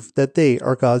prove that they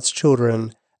are God's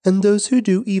children, and those who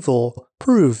do evil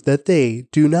prove that they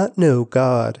do not know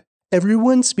God.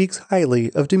 Everyone speaks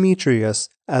highly of Demetrius,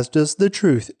 as does the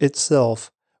truth itself.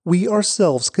 We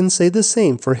ourselves can say the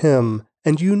same for him,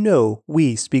 and you know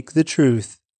we speak the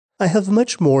truth. I have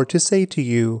much more to say to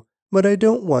you, but I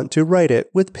don't want to write it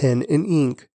with pen and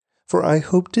ink, for I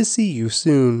hope to see you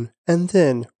soon, and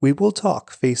then we will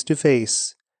talk face to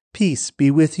face. Peace be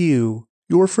with you.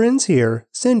 Your friends here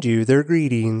send you their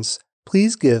greetings.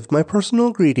 Please give my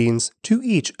personal greetings to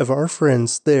each of our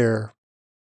friends there.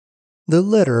 The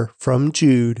letter from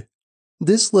Jude.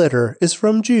 This letter is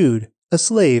from Jude, a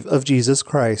slave of Jesus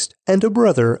Christ and a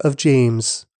brother of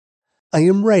James. I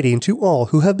am writing to all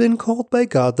who have been called by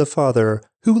God the Father,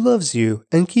 who loves you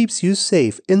and keeps you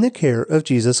safe in the care of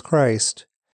Jesus Christ.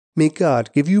 May God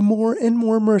give you more and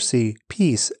more mercy,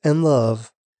 peace, and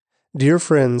love. Dear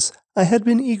friends, I had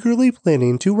been eagerly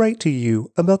planning to write to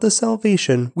you about the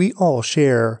salvation we all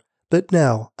share, but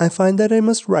now I find that I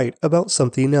must write about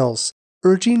something else,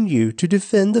 urging you to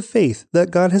defend the faith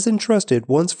that God has entrusted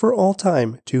once for all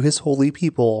time to His holy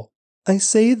people. I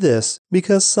say this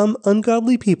because some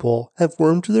ungodly people have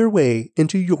wormed their way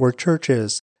into your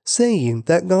churches, saying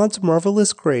that God's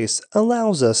marvelous grace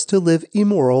allows us to live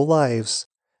immoral lives.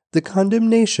 The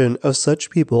condemnation of such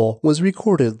people was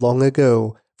recorded long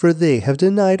ago, for they have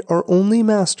denied our only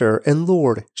Master and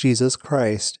Lord, Jesus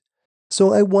Christ.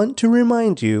 So I want to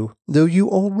remind you, though you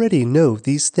already know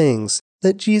these things,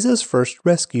 that Jesus first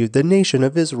rescued the nation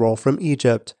of Israel from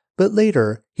Egypt, but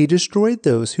later He destroyed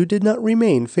those who did not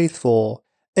remain faithful.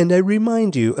 And I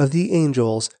remind you of the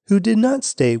angels who did not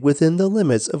stay within the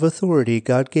limits of authority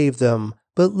God gave them,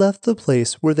 but left the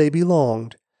place where they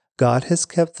belonged. God has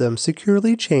kept them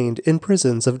securely chained in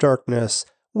prisons of darkness,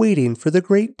 waiting for the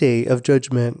great day of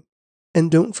judgment.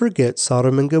 And don't forget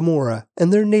Sodom and Gomorrah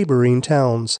and their neighboring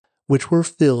towns, which were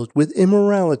filled with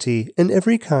immorality and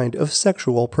every kind of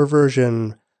sexual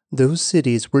perversion. Those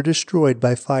cities were destroyed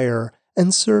by fire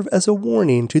and serve as a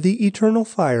warning to the eternal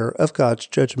fire of God's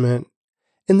judgment.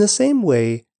 In the same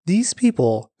way, these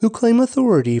people, who claim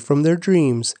authority from their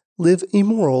dreams, live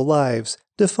immoral lives,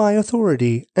 defy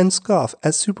authority, and scoff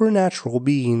at supernatural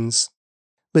beings.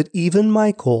 But even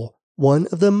Michael, one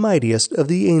of the mightiest of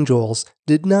the angels,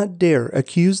 did not dare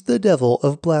accuse the devil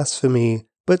of blasphemy,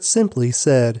 but simply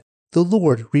said, "The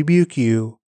Lord rebuke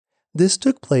you." This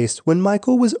took place when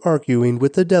Michael was arguing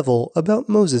with the devil about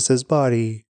Moses'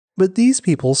 body. But these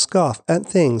people scoff at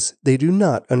things they do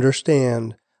not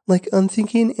understand. Like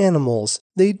unthinking animals,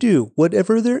 they do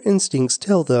whatever their instincts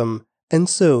tell them, and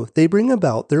so they bring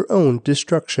about their own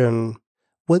destruction.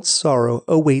 What sorrow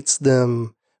awaits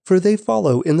them! For they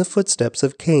follow in the footsteps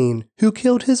of Cain, who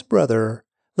killed his brother.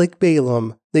 Like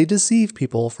Balaam, they deceive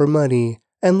people for money,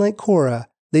 and like Korah,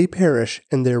 they perish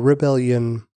in their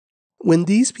rebellion. When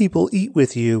these people eat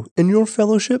with you in your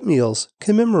fellowship meals,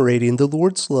 commemorating the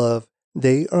Lord's love,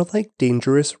 they are like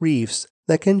dangerous reefs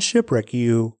that can shipwreck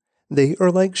you. They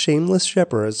are like shameless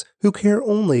shepherds who care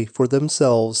only for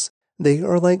themselves. They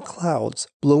are like clouds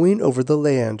blowing over the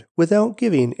land without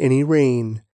giving any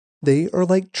rain. They are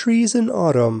like trees in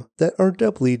autumn that are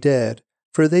doubly dead,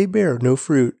 for they bear no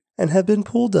fruit and have been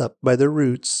pulled up by the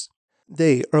roots.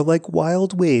 They are like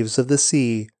wild waves of the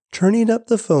sea, turning up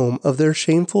the foam of their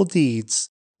shameful deeds.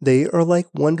 They are like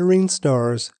wandering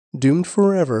stars, doomed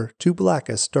forever to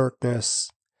blackest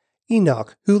darkness.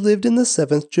 Enoch, who lived in the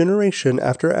 7th generation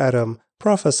after Adam,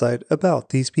 prophesied about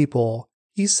these people.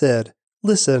 He said,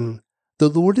 "Listen, the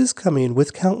Lord is coming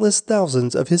with countless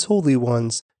thousands of His holy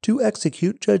ones to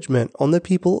execute judgment on the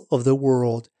people of the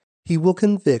world. He will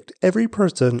convict every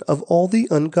person of all the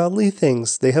ungodly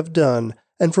things they have done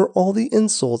and for all the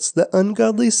insults that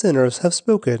ungodly sinners have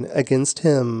spoken against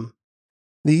Him."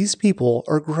 These people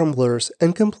are grumblers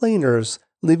and complainers,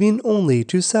 living only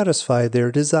to satisfy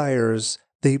their desires.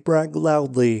 They brag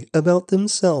loudly about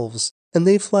themselves, and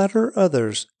they flatter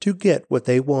others to get what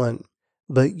they want.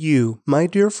 But you, my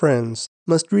dear friends,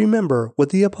 must remember what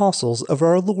the apostles of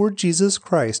our Lord Jesus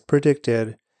Christ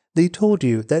predicted. They told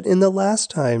you that in the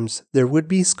last times there would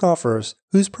be scoffers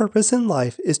whose purpose in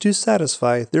life is to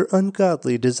satisfy their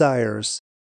ungodly desires.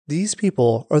 These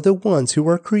people are the ones who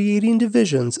are creating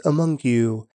divisions among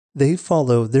you. They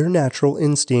follow their natural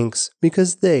instincts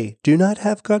because they do not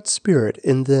have God's Spirit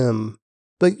in them.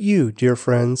 But you, dear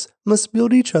friends, must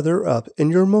build each other up in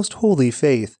your most holy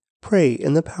faith, pray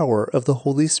in the power of the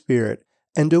Holy Spirit,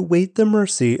 and await the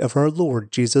mercy of our Lord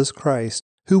Jesus Christ,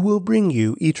 who will bring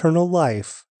you eternal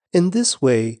life. In this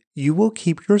way, you will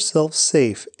keep yourselves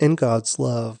safe in God's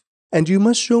love. And you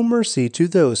must show mercy to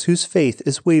those whose faith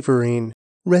is wavering.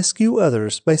 Rescue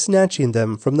others by snatching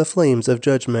them from the flames of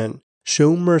judgment.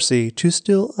 Show mercy to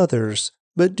still others,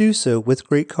 but do so with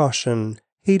great caution,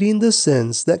 hating the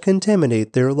sins that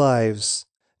contaminate their lives.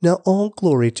 Now all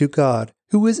glory to God,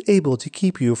 who is able to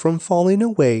keep you from falling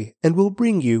away and will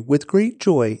bring you with great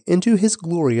joy into His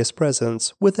glorious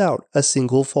presence without a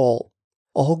single fault.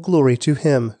 All glory to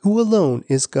Him who alone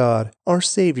is God, our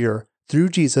Savior, through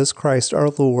Jesus Christ our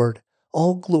Lord.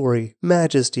 All glory,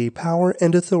 majesty, power,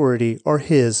 and authority are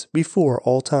His before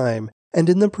all time, and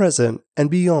in the present and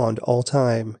beyond all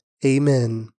time.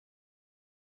 Amen.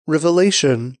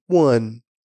 Revelation 1.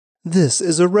 This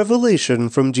is a revelation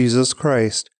from Jesus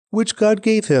Christ, which God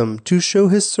gave Him to show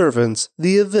His servants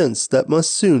the events that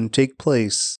must soon take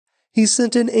place. He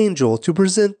sent an angel to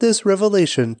present this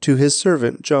revelation to His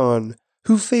servant John,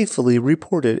 who faithfully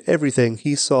reported everything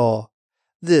he saw.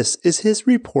 This is his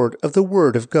report of the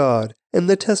Word of God and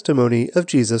the testimony of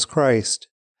Jesus Christ.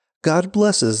 God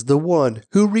blesses the one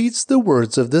who reads the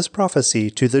words of this prophecy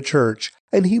to the church,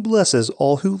 and He blesses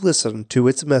all who listen to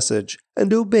its message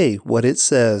and obey what it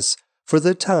says, for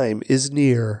the time is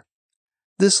near.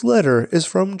 This letter is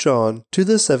from John to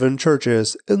the 7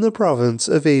 churches in the province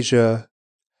of Asia.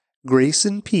 Grace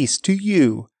and peace to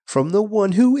you from the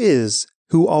one who is,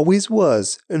 who always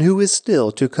was, and who is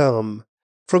still to come,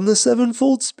 from the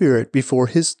sevenfold Spirit before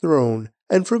His throne,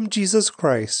 and from Jesus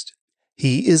Christ.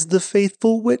 He is the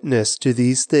faithful witness to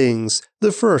these things,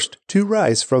 the first to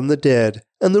rise from the dead,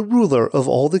 and the ruler of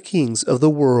all the kings of the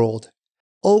world.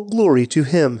 All glory to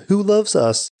Him who loves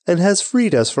us and has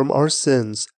freed us from our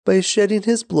sins by shedding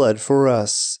His blood for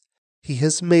us. He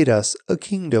has made us a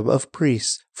kingdom of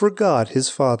priests for God His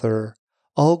Father.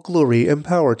 All glory and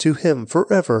power to Him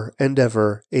forever and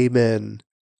ever. Amen.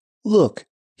 Look,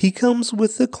 He comes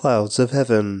with the clouds of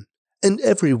heaven, and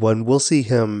everyone will see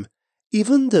Him,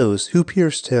 even those who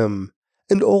pierced Him,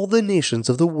 and all the nations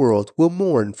of the world will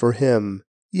mourn for Him.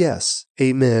 Yes,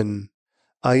 Amen.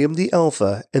 I am the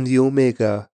Alpha and the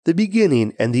Omega, the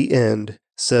beginning and the end,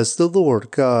 says the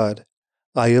Lord God.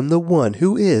 I am the one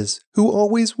who is, who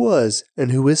always was,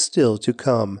 and who is still to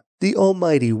come, the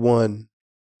Almighty One.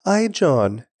 I,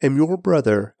 John, am your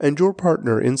brother and your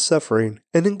partner in suffering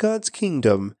and in God's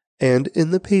kingdom and in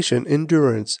the patient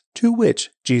endurance to which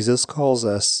Jesus calls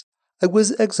us. I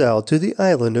was exiled to the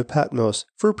island of Patmos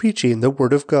for preaching the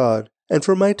word of God and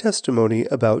for my testimony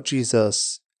about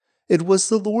Jesus. It was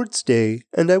the Lord's day,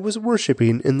 and I was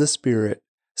worshiping in the Spirit.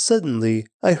 Suddenly,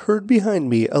 I heard behind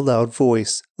me a loud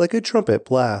voice, like a trumpet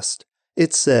blast.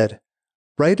 It said,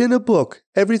 "Write in a book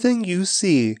everything you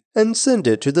see, and send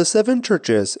it to the 7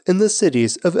 churches in the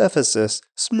cities of Ephesus,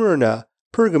 Smyrna,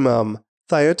 Pergamum,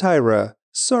 Thyatira,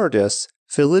 Sardis,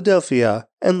 Philadelphia,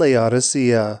 and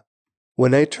Laodicea."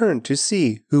 When I turned to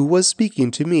see who was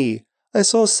speaking to me, I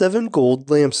saw 7 gold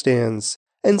lampstands,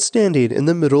 and standing in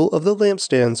the middle of the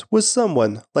lampstands was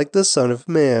someone like the Son of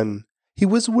Man. He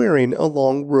was wearing a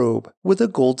long robe with a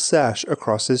gold sash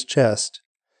across his chest.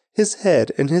 His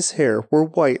head and his hair were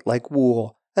white like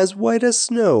wool, as white as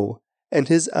snow, and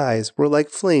his eyes were like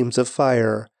flames of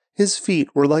fire. His feet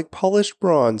were like polished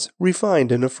bronze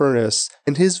refined in a furnace,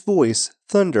 and his voice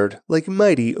thundered like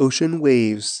mighty ocean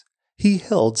waves. He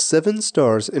held 7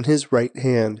 stars in his right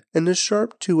hand, and a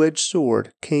sharp 2-edged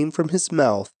sword came from his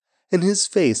mouth, and his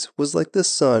face was like the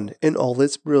sun in all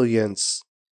its brilliance.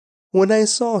 When I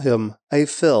saw him, I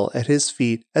fell at his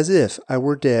feet as if I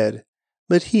were dead.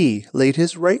 But he laid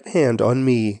his right hand on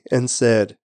me and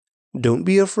said, "Don't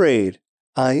be afraid.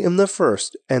 I am the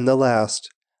first and the last.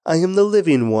 I am the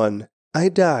living one. I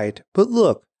died, but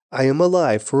look, I am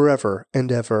alive forever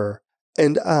and ever.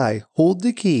 And I hold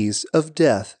the keys of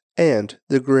death and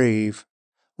the grave.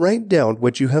 Write down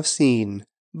what you have seen,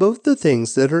 both the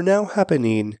things that are now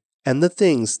happening and the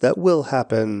things that will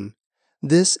happen.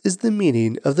 This is the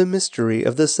meaning of the mystery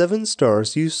of the 7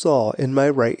 stars you saw in my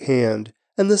right hand,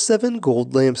 and the 7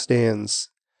 gold lampstands.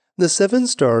 The 7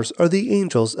 stars are the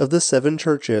angels of the 7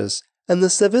 churches, and the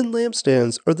 7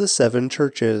 lampstands are the 7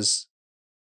 churches."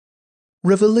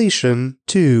 Revelation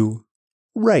 2.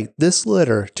 Write this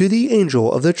letter to the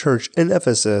angel of the church in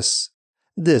Ephesus.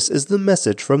 This is the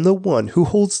message from the one who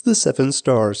holds the 7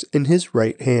 stars in his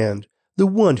right hand, the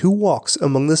one who walks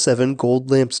among the 7 gold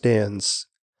lampstands.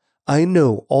 I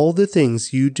know all the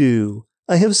things you do.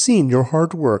 I have seen your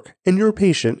hard work and your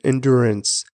patient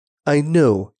endurance. I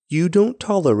know you don't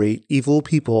tolerate evil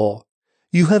people.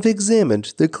 You have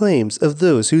examined the claims of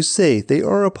those who say they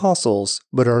are apostles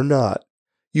but are not.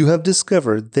 You have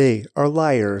discovered they are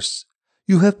liars.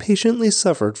 You have patiently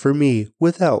suffered for me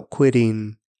without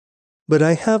quitting. But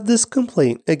I have this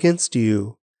complaint against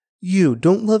you. You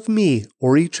don't love me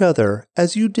or each other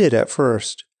as you did at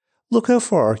first. Look how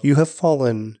far you have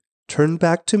fallen. Turn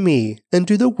back to me and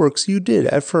do the works you did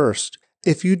at first.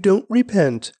 If you don't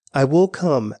repent, I will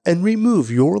come and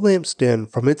remove your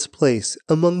lampstand from its place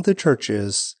among the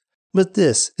churches. But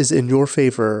this is in your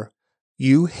favor.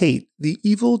 You hate the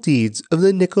evil deeds of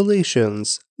the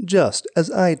Nicolaitans, just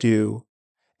as I do.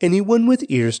 Anyone with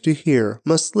ears to hear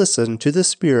must listen to the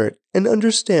Spirit and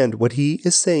understand what he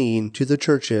is saying to the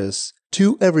churches.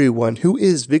 To everyone who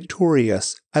is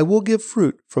victorious, I will give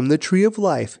fruit from the tree of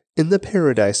life in the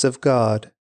paradise of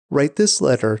God. Write this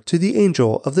letter to the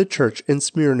angel of the church in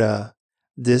Smyrna.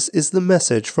 This is the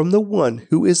message from the one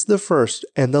who is the first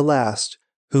and the last,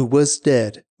 who was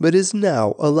dead but is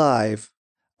now alive.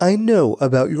 I know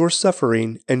about your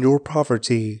suffering and your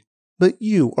poverty, but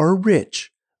you are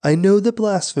rich. I know the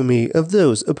blasphemy of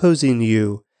those opposing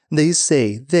you. They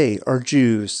say they are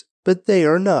Jews, but they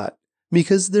are not,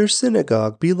 because their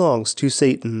synagogue belongs to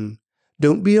Satan.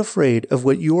 Don't be afraid of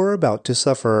what you are about to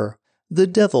suffer. The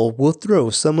devil will throw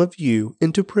some of you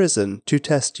into prison to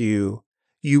test you.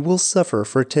 You will suffer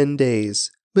for 10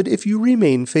 days, but if you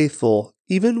remain faithful,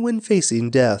 even when facing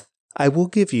death, I will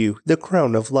give you the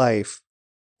crown of life.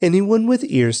 Anyone with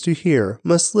ears to hear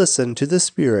must listen to the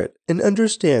Spirit and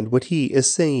understand what he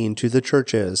is saying to the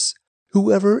churches.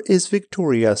 Whoever is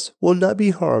victorious will not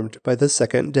be harmed by the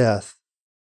second death.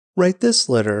 Write this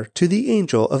letter to the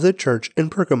angel of the church in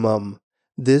Pergamum.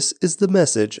 This is the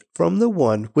message from the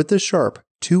one with the sharp,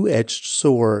 two-edged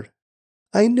sword.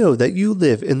 I know that you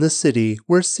live in the city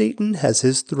where Satan has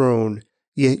his throne,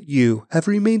 yet you have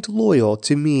remained loyal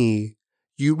to me.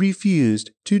 You refused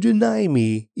to deny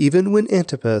me even when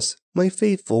Antipas, my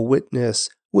faithful witness,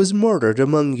 was martyred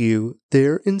among you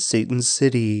there in Satan's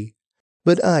city.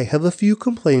 But I have a few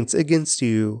complaints against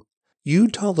you. You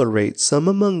tolerate some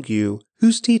among you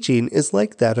whose teaching is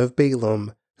like that of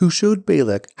Balaam, who showed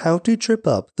Balak how to trip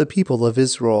up the people of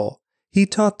Israel. He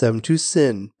taught them to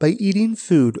sin by eating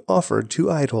food offered to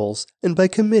idols and by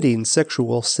committing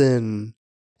sexual sin.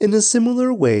 In a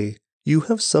similar way, you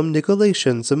have some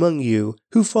Nicolaitans among you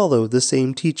who follow the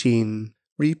same teaching.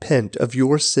 Repent of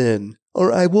your sin,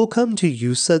 or I will come to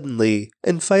you suddenly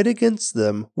and fight against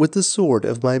them with the sword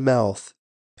of my mouth.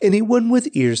 Anyone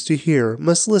with ears to hear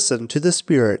must listen to the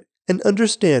Spirit and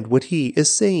understand what he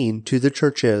is saying to the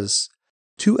churches.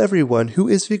 To everyone who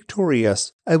is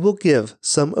victorious, I will give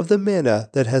some of the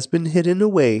manna that has been hidden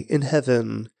away in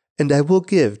heaven, and I will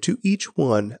give to each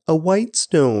one a white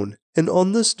stone, and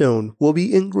on the stone will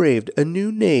be engraved a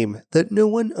new name that no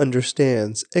one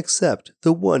understands except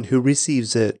the one who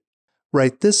receives it.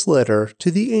 Write this letter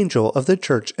to the angel of the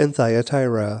church in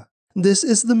Thyatira. This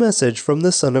is the message from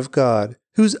the Son of God,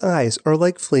 whose eyes are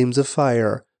like flames of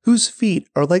fire, whose feet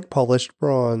are like polished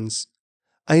bronze.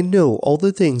 I know all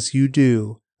the things you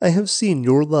do. I have seen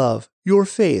your love, your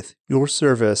faith, your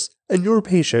service, and your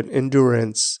patient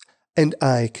endurance. And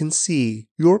I can see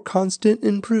your constant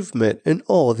improvement in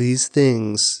all these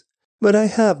things. But I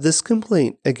have this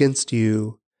complaint against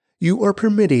you. You are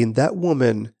permitting that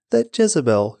woman, that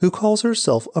Jezebel who calls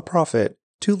herself a prophet,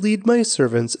 to lead my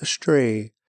servants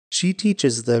astray. She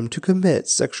teaches them to commit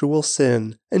sexual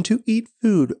sin and to eat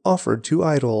food offered to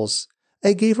idols.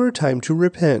 I gave her time to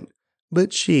repent,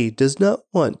 but she does not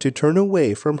want to turn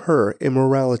away from her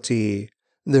immorality.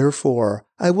 Therefore,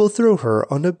 I will throw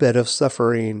her on a bed of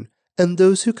suffering, and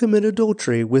those who commit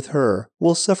adultery with her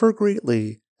will suffer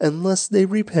greatly unless they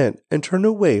repent and turn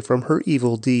away from her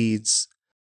evil deeds.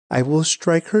 I will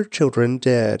strike her children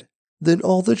dead. Then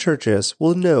all the churches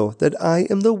will know that I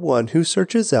am the one who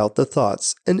searches out the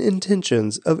thoughts and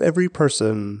intentions of every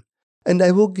person, and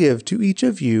I will give to each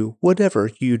of you whatever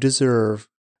you deserve.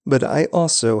 But I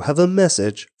also have a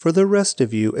message for the rest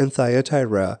of you in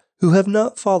Thyatira who have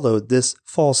not followed this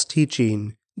false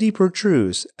teaching, deeper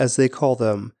truths as they call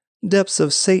them, depths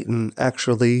of Satan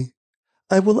actually.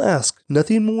 I will ask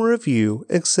nothing more of you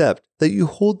except that you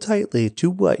hold tightly to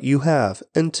what you have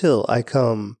until I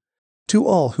come. To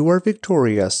all who are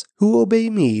victorious, who obey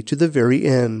me to the very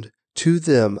end, to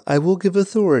them I will give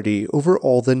authority over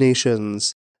all the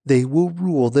nations. They will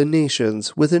rule the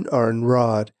nations with an iron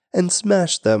rod and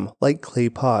smash them like clay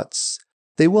pots.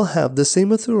 They will have the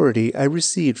same authority I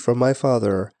received from my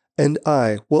Father, and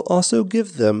I will also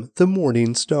give them the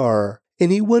morning star.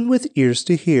 Anyone with ears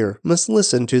to hear must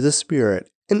listen to the Spirit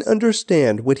and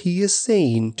understand what he is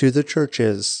saying to the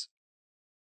churches.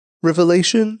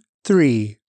 Revelation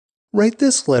 3. Write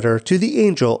this letter to the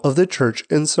angel of the church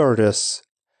in Sardis.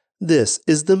 This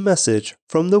is the message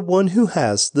from the one who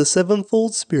has the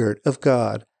sevenfold Spirit of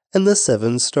God and the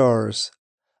 7 stars.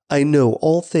 I know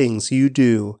all things you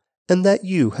do, and that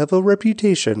you have a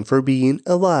reputation for being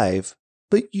alive,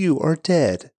 but you are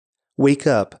dead. Wake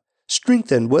up,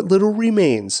 strengthen what little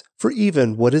remains, for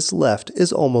even what is left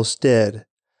is almost dead.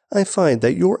 I find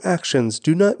that your actions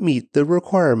do not meet the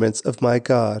requirements of my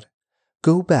God.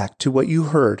 Go back to what you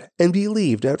heard and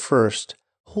believed at first.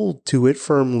 Hold to it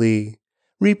firmly.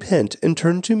 Repent and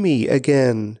turn to me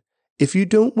again. If you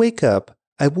don't wake up,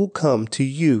 I will come to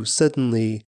you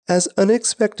suddenly, as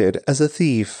unexpected as a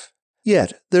thief.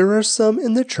 Yet there are some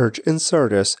in the church in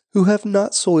Sardis who have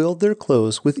not soiled their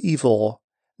clothes with evil.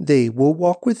 They will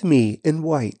walk with me in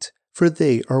white, for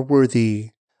they are worthy.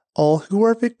 All who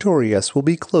are victorious will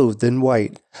be clothed in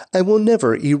white. I will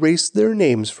never erase their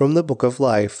names from the book of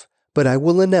life, but I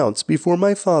will announce before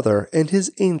my Father and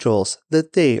his angels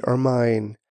that they are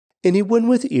mine. Anyone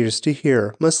with ears to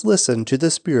hear must listen to the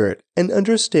Spirit and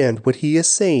understand what he is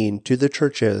saying to the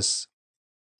churches.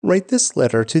 Write this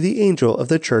letter to the angel of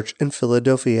the church in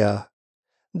Philadelphia.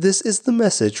 This is the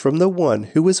message from the one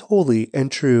who is holy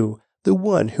and true, the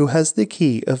one who has the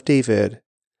key of David.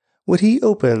 What he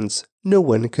opens, no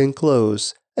one can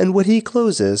close, and what he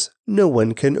closes, no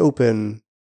one can open.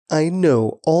 I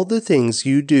know all the things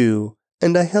you do,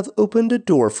 and I have opened a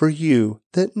door for you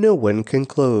that no one can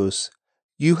close.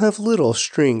 You have little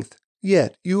strength,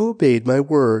 yet you obeyed my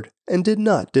word and did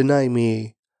not deny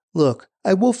me. Look,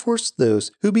 I will force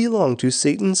those who belong to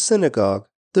Satan's synagogue,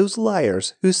 those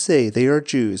liars who say they are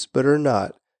Jews but are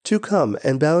not, to come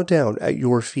and bow down at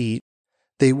your feet.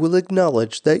 They will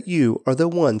acknowledge that you are the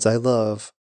ones I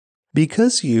love.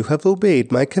 Because you have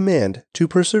obeyed my command to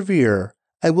persevere,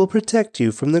 I will protect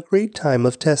you from the great time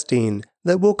of testing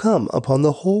that will come upon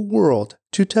the whole world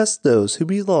to test those who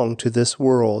belong to this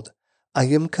world. I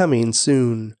am coming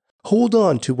soon. Hold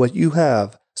on to what you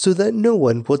have, so that no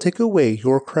one will take away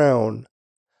your crown.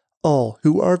 All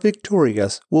who are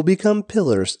victorious will become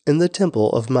pillars in the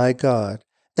temple of my God,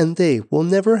 and they will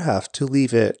never have to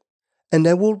leave it. And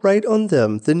I will write on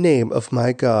them the name of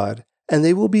my God, and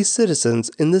they will be citizens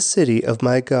in the city of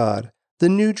my God, the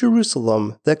new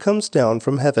Jerusalem that comes down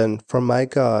from heaven from my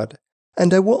God.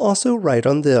 And I will also write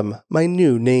on them my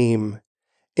new name.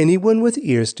 Anyone with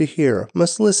ears to hear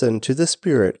must listen to the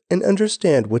Spirit and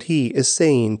understand what he is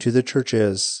saying to the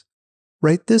churches.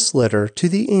 Write this letter to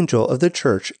the angel of the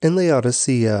church in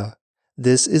Laodicea.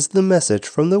 This is the message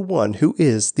from the one who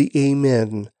is the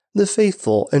Amen, the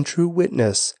faithful and true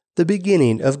witness, the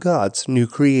beginning of God's new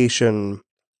creation.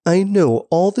 I know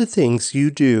all the things you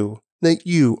do, that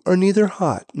you are neither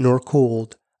hot nor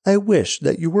cold. I wish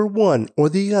that you were one or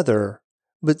the other.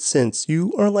 But since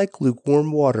you are like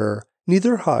lukewarm water,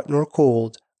 neither hot nor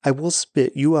cold, I will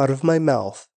spit you out of my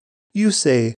mouth. You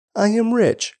say, I am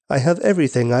rich, I have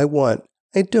everything I want,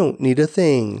 I don't need a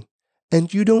thing.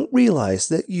 And you don't realize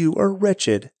that you are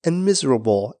wretched and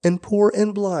miserable and poor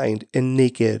and blind and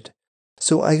naked.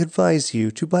 So I advise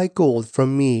you to buy gold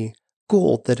from me,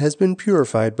 gold that has been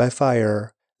purified by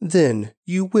fire. Then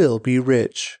you will be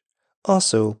rich.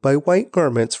 Also buy white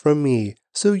garments from me,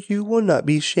 so you will not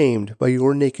be shamed by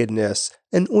your nakedness,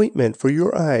 and ointment for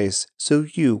your eyes, so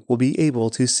you will be able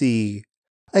to see.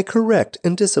 I correct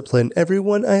and discipline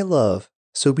everyone I love,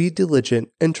 so be diligent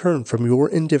and turn from your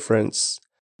indifference.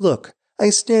 Look, I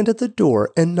stand at the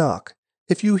door and knock.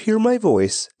 If you hear my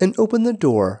voice and open the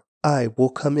door, I will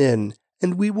come in,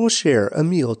 and we will share a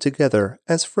meal together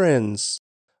as friends.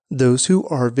 Those who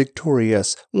are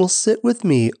victorious will sit with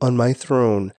me on my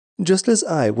throne, just as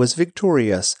I was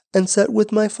victorious and sat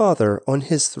with my Father on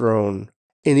his throne.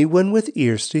 Anyone with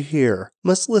ears to hear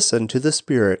must listen to the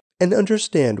Spirit and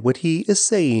understand what he is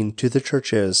saying to the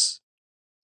churches.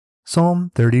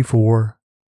 Psalm 34.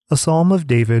 A psalm of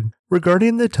David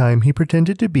regarding the time he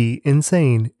pretended to be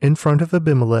insane in front of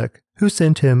Abimelech, who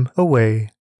sent him away.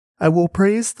 I will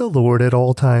praise the Lord at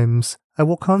all times. I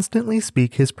will constantly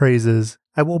speak his praises.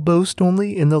 I will boast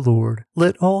only in the Lord.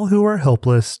 Let all who are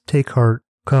helpless take heart.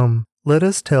 Come, let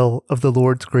us tell of the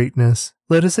Lord's greatness.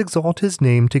 Let us exalt his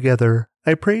name together.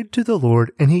 I prayed to the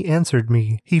Lord, and he answered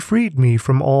me. He freed me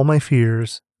from all my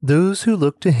fears. Those who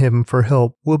look to him for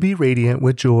help will be radiant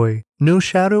with joy. No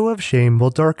shadow of shame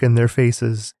will darken their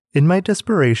faces. In my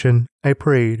desperation, I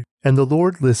prayed, and the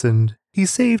Lord listened. He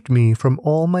saved me from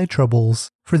all my troubles.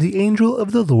 For the angel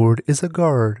of the Lord is a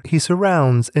guard. He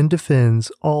surrounds and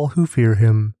defends all who fear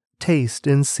him. Taste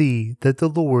and see that the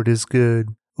Lord is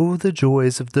good. Oh, the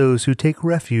joys of those who take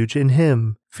refuge in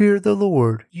him. Fear the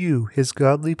Lord, you, his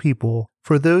godly people,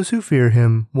 for those who fear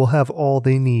him will have all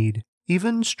they need.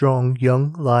 Even strong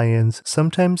young lions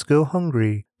sometimes go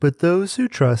hungry, but those who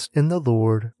trust in the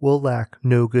Lord will lack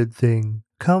no good thing.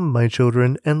 Come, my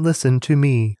children, and listen to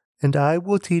me, and I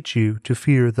will teach you to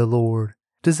fear the Lord.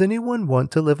 Does anyone want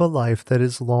to live a life that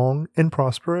is long and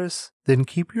prosperous? Then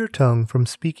keep your tongue from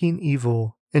speaking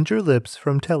evil, and your lips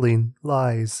from telling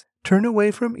lies. Turn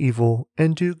away from evil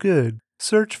and do good.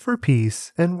 Search for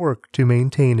peace and work to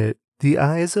maintain it. The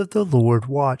eyes of the Lord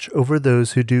watch over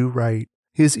those who do right.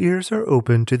 His ears are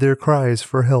open to their cries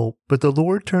for help, but the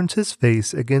Lord turns his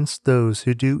face against those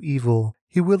who do evil.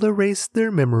 He will erase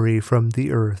their memory from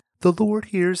the earth. The Lord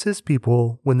hears his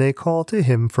people when they call to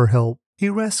him for help. He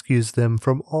rescues them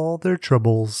from all their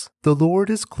troubles. The Lord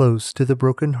is close to the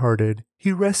brokenhearted.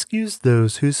 He rescues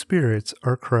those whose spirits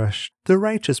are crushed. The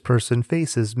righteous person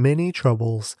faces many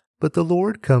troubles, but the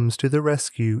Lord comes to the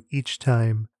rescue each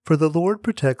time. For the Lord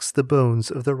protects the bones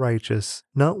of the righteous.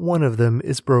 Not one of them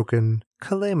is broken.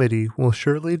 Calamity will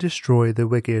surely destroy the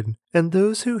wicked, and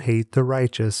those who hate the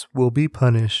righteous will be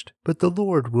punished. But the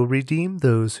Lord will redeem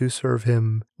those who serve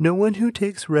him. No one who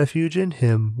takes refuge in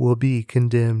him will be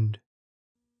condemned.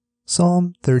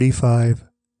 Psalm 35.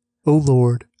 O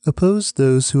Lord, oppose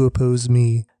those who oppose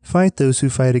me. Fight those who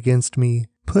fight against me.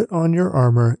 Put on your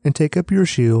armor and take up your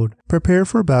shield. Prepare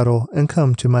for battle and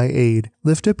come to my aid.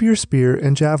 Lift up your spear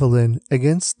and javelin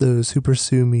against those who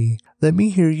pursue me. Let me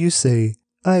hear you say,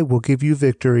 I will give you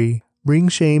victory. Bring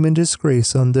shame and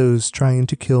disgrace on those trying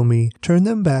to kill me. Turn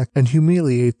them back and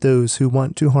humiliate those who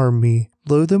want to harm me.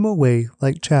 Blow them away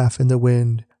like chaff in the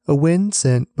wind. A wind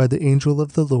sent by the angel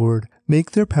of the Lord.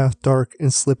 Make their path dark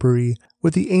and slippery,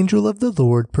 with the angel of the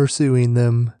Lord pursuing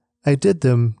them. I did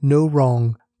them no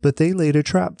wrong, but they laid a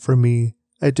trap for me.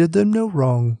 I did them no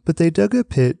wrong, but they dug a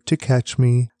pit to catch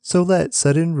me. So let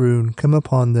sudden ruin come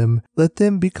upon them. Let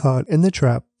them be caught in the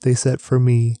trap they set for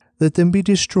me. Let them be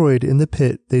destroyed in the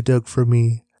pit they dug for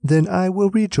me. Then I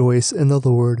will rejoice in the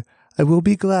Lord. I will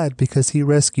be glad because he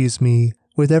rescues me.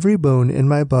 With every bone in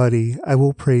my body I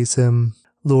will praise him.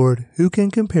 Lord, who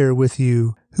can compare with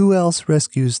you? Who else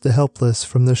rescues the helpless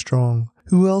from the strong?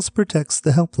 Who else protects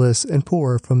the helpless and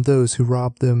poor from those who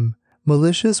rob them?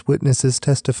 Malicious witnesses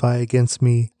testify against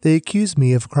me. They accuse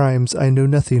me of crimes I know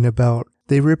nothing about.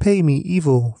 They repay me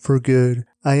evil for good.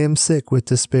 I am sick with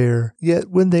despair. Yet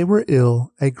when they were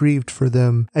ill, I grieved for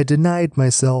them. I denied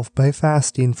myself by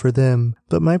fasting for them,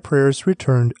 but my prayers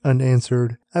returned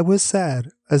unanswered. I was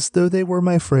sad, as though they were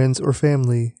my friends or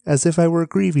family, as if I were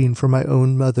grieving for my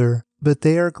own mother. But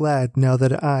they are glad now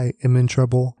that I am in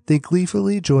trouble. They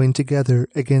gleefully join together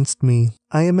against me.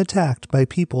 I am attacked by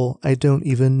people I don't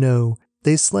even know.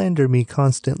 They slander me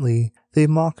constantly. They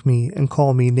mock me and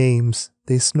call me names.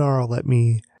 They snarl at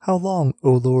me. How long,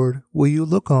 O Lord, will you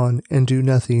look on and do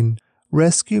nothing?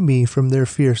 Rescue me from their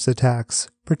fierce attacks.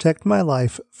 Protect my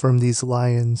life from these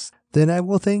lions. Then I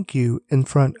will thank you in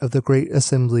front of the great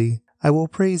assembly. I will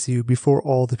praise you before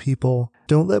all the people.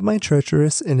 Don't let my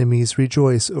treacherous enemies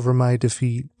rejoice over my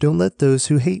defeat. Don't let those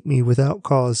who hate me without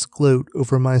cause gloat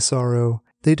over my sorrow.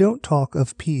 They don't talk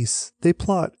of peace. They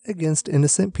plot against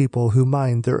innocent people who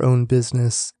mind their own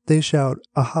business. They shout,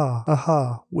 Aha,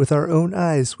 aha, with our own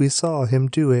eyes we saw him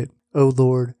do it. O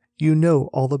Lord, you know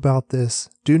all about this.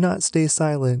 Do not stay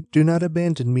silent. Do not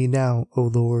abandon me now, O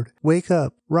Lord. Wake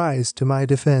up, rise to my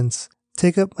defense.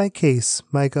 Take up my case,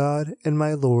 my God and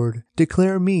my Lord.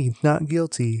 Declare me not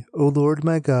guilty, O Lord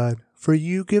my God, for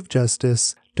you give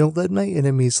justice. Don't let my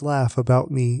enemies laugh about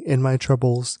me in my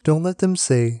troubles. Don't let them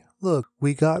say, Look,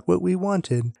 we got what we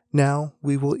wanted. Now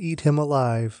we will eat him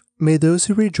alive. May those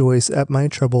who rejoice at my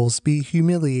troubles be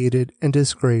humiliated and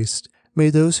disgraced. May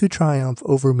those who triumph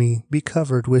over me be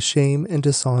covered with shame and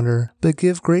dishonor, but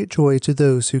give great joy to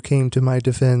those who came to my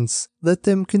defense. Let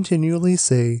them continually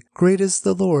say, Great is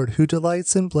the Lord who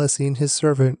delights in blessing his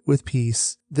servant with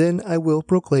peace. Then I will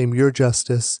proclaim your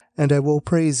justice, and I will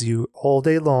praise you all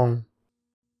day long.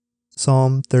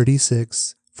 Psalm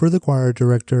 36. For the choir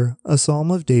director, a psalm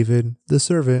of David, the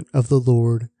servant of the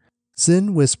Lord.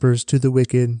 Sin whispers to the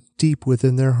wicked, deep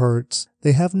within their hearts.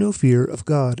 They have no fear of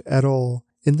God at all.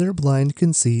 In their blind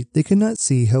conceit, they cannot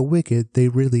see how wicked they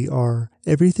really are.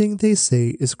 Everything they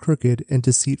say is crooked and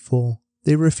deceitful.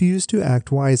 They refuse to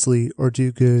act wisely or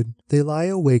do good. They lie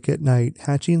awake at night,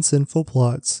 hatching sinful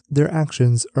plots. Their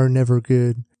actions are never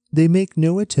good. They make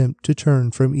no attempt to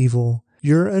turn from evil.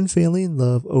 Your unfailing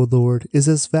love, O Lord, is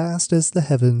as vast as the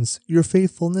heavens. Your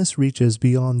faithfulness reaches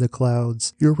beyond the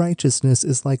clouds. Your righteousness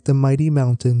is like the mighty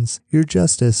mountains, your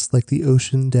justice like the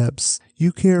ocean depths.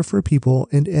 You care for people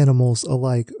and animals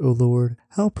alike, O Lord.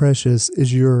 How precious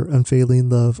is your unfailing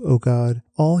love, O God.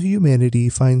 All humanity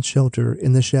finds shelter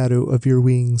in the shadow of your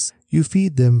wings. You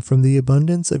feed them from the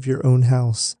abundance of your own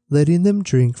house, letting them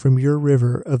drink from your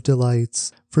river of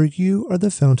delights. For you are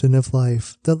the fountain of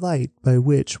life, the light by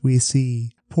which we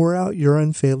see. Pour out your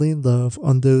unfailing love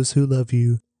on those who love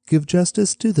you. Give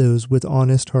justice to those with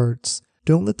honest hearts.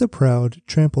 Don't let the proud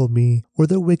trample me, or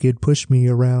the wicked push me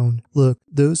around. Look,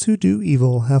 those who do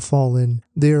evil have fallen.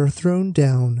 They are thrown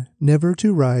down, never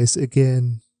to rise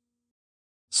again.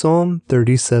 Psalm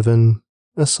 37,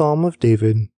 a Psalm of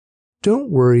David. Don't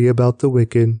worry about the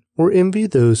wicked, or envy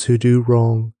those who do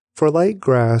wrong. For like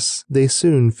grass, they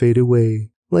soon fade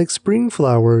away. Like spring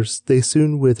flowers, they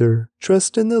soon wither.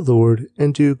 Trust in the Lord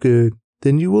and do good.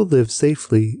 Then you will live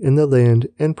safely in the land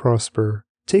and prosper.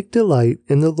 Take delight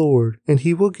in the Lord, and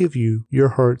he will give you your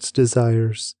heart's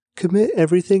desires. Commit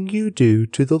everything you do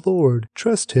to the Lord.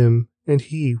 Trust him, and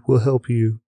he will help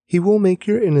you. He will make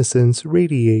your innocence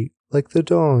radiate like the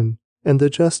dawn, and the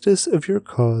justice of your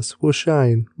cause will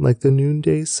shine like the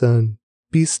noonday sun.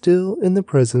 Be still in the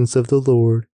presence of the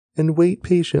Lord, and wait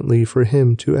patiently for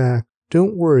him to act.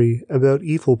 Don't worry about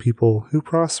evil people who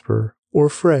prosper, or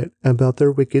fret about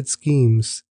their wicked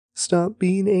schemes. Stop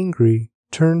being angry.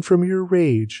 Turn from your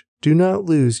rage. Do not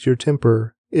lose your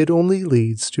temper. It only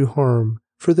leads to harm,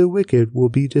 for the wicked will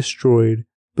be destroyed,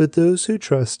 but those who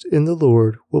trust in the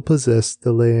Lord will possess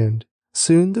the land.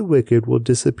 Soon the wicked will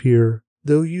disappear.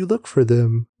 Though you look for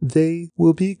them, they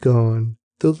will be gone.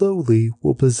 The lowly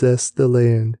will possess the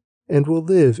land, and will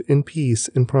live in peace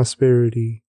and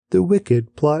prosperity. The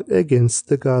wicked plot against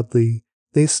the godly.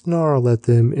 They snarl at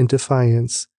them in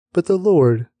defiance, but the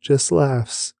Lord just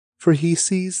laughs, for he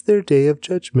sees their day of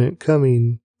judgment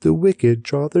coming. The wicked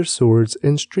draw their swords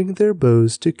and string their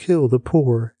bows to kill the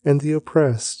poor and the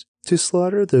oppressed, to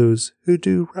slaughter those who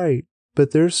do right.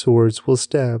 But their swords will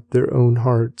stab their own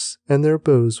hearts, and their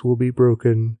bows will be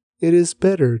broken. It is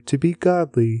better to be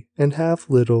godly and have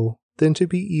little than to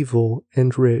be evil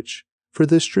and rich. For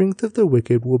the strength of the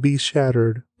wicked will be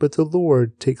shattered, but the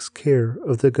Lord takes care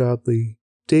of the godly.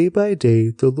 Day by day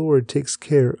the Lord takes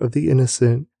care of the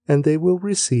innocent, and they will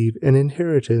receive an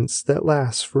inheritance that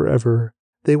lasts forever.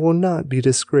 They will not be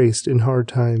disgraced in hard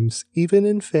times. Even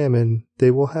in famine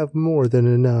they will have more than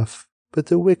enough, but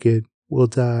the wicked will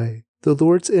die. The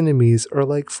Lord's enemies are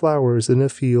like flowers in a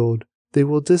field. They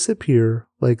will disappear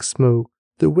like smoke.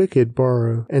 The wicked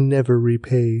borrow and never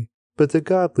repay, but the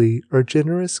godly are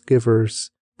generous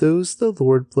givers. Those the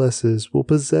Lord blesses will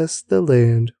possess the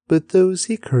land, but those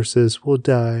he curses will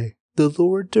die. The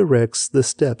Lord directs the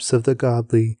steps of the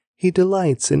godly. He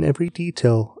delights in every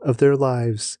detail of their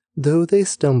lives. Though they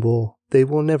stumble, they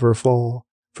will never fall,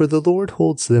 for the Lord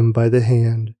holds them by the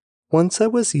hand. Once I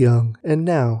was young, and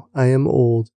now I am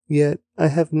old, yet I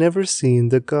have never seen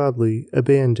the godly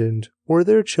abandoned, or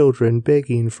their children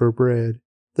begging for bread.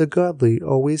 The godly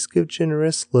always give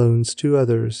generous loans to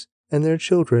others, and their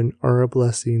children are a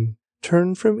blessing.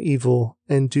 Turn from evil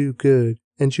and do good,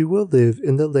 and you will live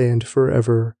in the land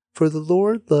forever. For the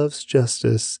Lord loves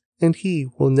justice, and he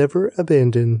will never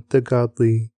abandon the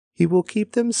godly. He will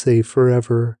keep them safe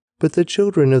forever, but the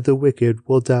children of the wicked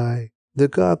will die. The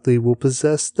godly will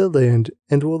possess the land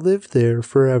and will live there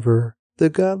forever. The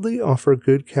godly offer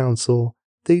good counsel.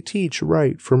 They teach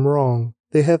right from wrong.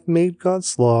 They have made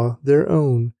God's law their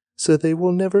own, so they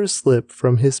will never slip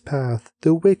from his path.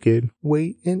 The wicked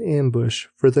wait in ambush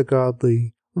for the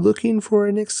godly, looking for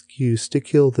an excuse to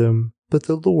kill them. But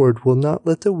the Lord will not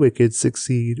let the wicked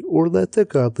succeed or let the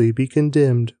godly be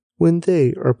condemned when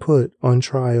they are put on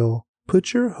trial.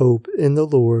 Put your hope in the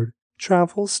Lord.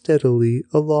 Travel steadily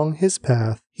along his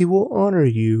path. He will honor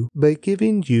you by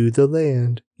giving you the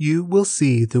land. You will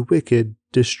see the wicked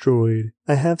destroyed.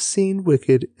 I have seen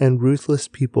wicked and ruthless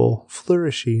people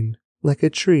flourishing like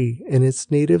a tree in its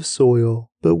native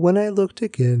soil, but when I looked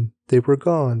again, they were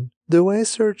gone. Though I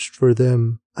searched for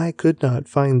them, I could not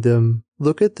find them.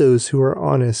 Look at those who are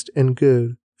honest and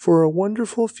good, for a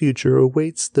wonderful future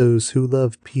awaits those who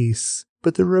love peace.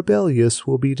 But the rebellious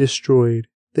will be destroyed.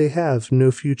 They have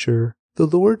no future. The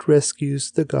Lord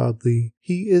rescues the godly.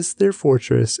 He is their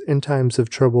fortress in times of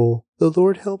trouble. The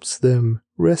Lord helps them,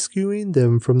 rescuing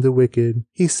them from the wicked.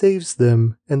 He saves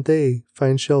them, and they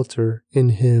find shelter in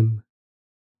him.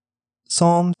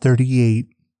 Psalm 38,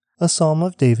 a Psalm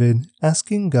of David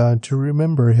asking God to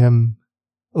remember him.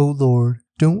 O Lord,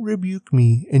 don't rebuke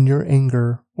me in your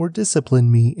anger or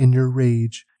discipline me in your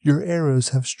rage. Your arrows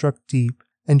have struck deep,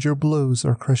 and your blows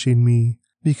are crushing me.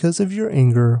 Because of your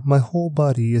anger, my whole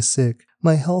body is sick.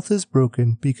 My health is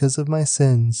broken because of my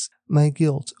sins. My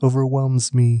guilt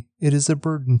overwhelms me. It is a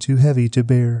burden too heavy to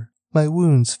bear. My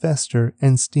wounds fester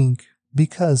and stink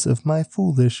because of my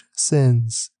foolish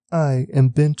sins. I am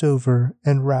bent over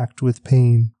and racked with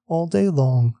pain. All day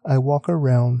long I walk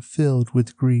around filled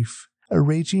with grief. A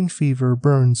raging fever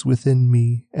burns within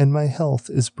me, and my health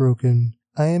is broken.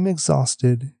 I am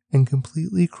exhausted and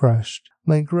completely crushed.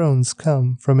 My groans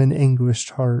come from an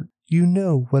anguished heart. You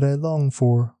know what I long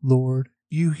for, Lord.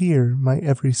 You hear my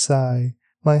every sigh.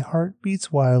 My heart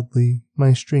beats wildly,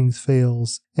 my strength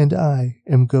fails, and I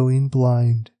am going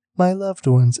blind. My loved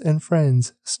ones and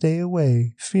friends stay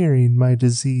away, fearing my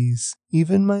disease.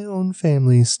 Even my own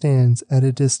family stands at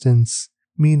a distance.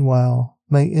 Meanwhile,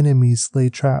 my enemies lay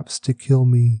traps to kill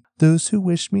me. Those who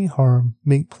wish me harm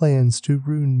make plans to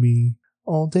ruin me.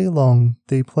 All day long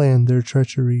they plan their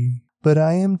treachery, but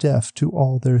I am deaf to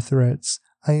all their threats.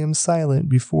 I am silent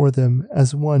before them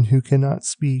as one who cannot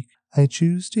speak. I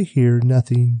choose to hear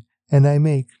nothing, and I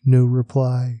make no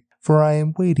reply, for I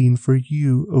am waiting for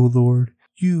you, O Lord.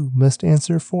 You must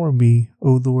answer for me,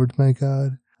 O Lord my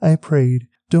God. I prayed,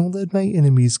 don't let my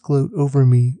enemies gloat over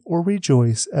me or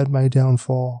rejoice at my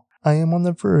downfall. I am on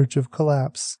the verge of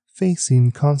collapse,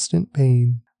 facing constant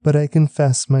pain. But I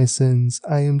confess my sins.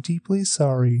 I am deeply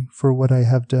sorry for what I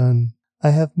have done.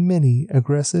 I have many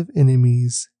aggressive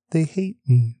enemies. They hate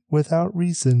me without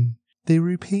reason. They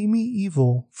repay me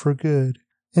evil for good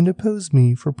and oppose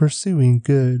me for pursuing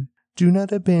good. Do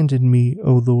not abandon me,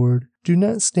 O Lord. Do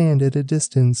not stand at a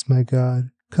distance, my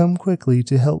God. Come quickly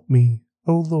to help me,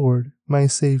 O Lord, my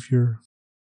Savior.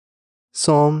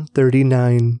 Psalm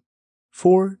 39.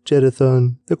 For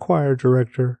Jeduthun, the choir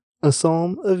director, a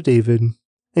psalm of David.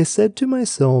 I said to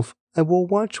myself, I will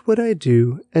watch what I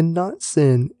do and not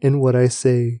sin in what I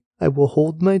say. I will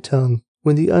hold my tongue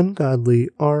when the ungodly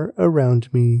are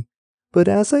around me. But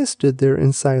as I stood there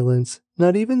in silence,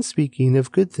 not even speaking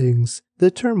of good things, the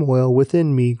turmoil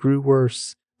within me grew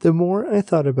worse. The more I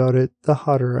thought about it, the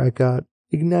hotter I got,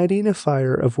 igniting a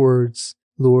fire of words.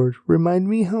 Lord, remind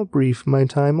me how brief my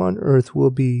time on earth will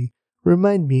be.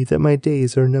 Remind me that my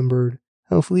days are numbered.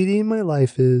 How fleeting my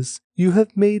life is. You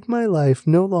have made my life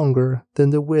no longer than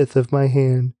the width of my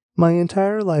hand. My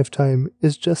entire lifetime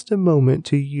is just a moment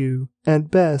to you. At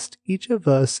best, each of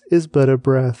us is but a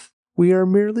breath. We are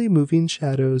merely moving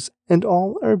shadows, and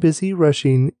all our busy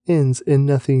rushing ends in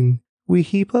nothing. We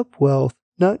heap up wealth,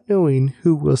 not knowing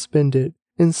who will spend it.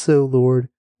 And so, Lord,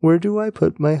 where do I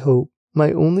put my hope?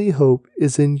 My only hope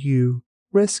is in you.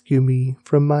 Rescue me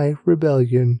from my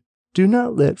rebellion. Do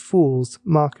not let fools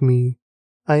mock me.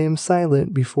 I am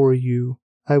silent before you.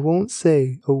 I won't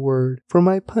say a word, for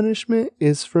my punishment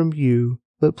is from you.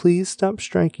 But please stop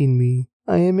striking me.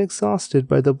 I am exhausted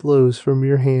by the blows from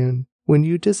your hand. When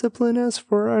you discipline us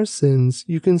for our sins,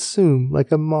 you consume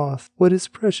like a moth what is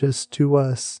precious to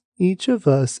us. Each of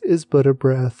us is but a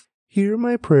breath. Hear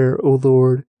my prayer, O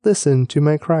Lord. Listen to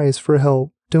my cries for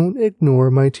help. Don't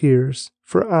ignore my tears,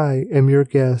 for I am your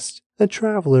guest, a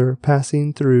traveler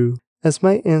passing through, as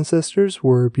my ancestors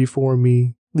were before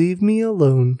me. Leave me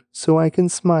alone so I can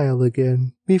smile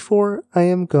again before I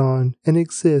am gone and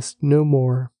exist no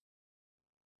more.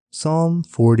 Psalm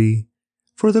 40.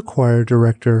 For the choir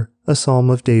director, a psalm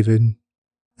of David.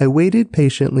 I waited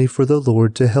patiently for the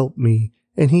Lord to help me,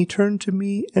 and he turned to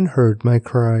me and heard my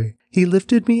cry. He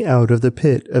lifted me out of the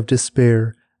pit of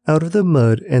despair, out of the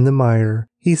mud and the mire.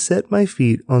 He set my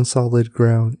feet on solid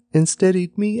ground and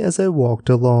steadied me as I walked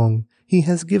along. He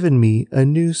has given me a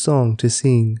new song to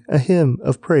sing, a hymn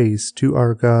of praise to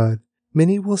our God.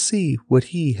 Many will see what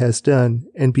he has done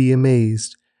and be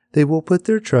amazed. They will put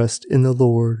their trust in the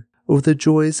Lord. Oh, the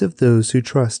joys of those who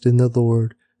trust in the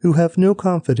Lord, who have no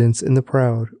confidence in the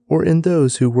proud or in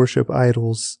those who worship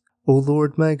idols. O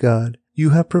Lord my God, you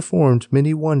have performed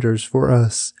many wonders for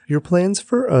us. Your plans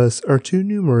for us are too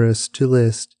numerous to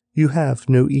list. You have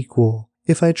no equal.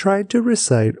 If I tried to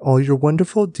recite all your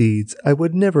wonderful deeds, I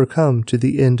would never come to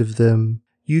the end of them.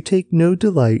 You take no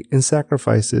delight in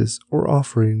sacrifices or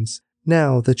offerings.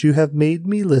 Now that you have made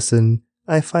me listen,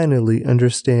 I finally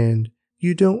understand.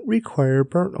 You don't require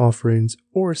burnt offerings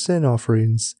or sin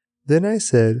offerings. Then I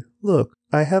said, Look,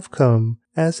 I have come,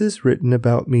 as is written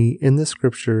about me in the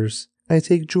Scriptures. I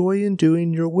take joy in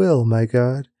doing your will, my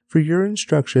God, for your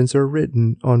instructions are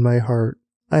written on my heart.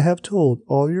 I have told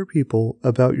all your people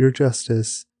about your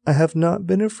justice. I have not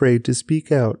been afraid to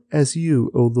speak out, as you,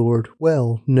 O Lord,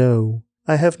 well know.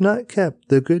 I have not kept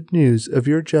the good news of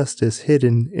your justice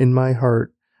hidden in my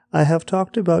heart. I have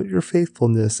talked about your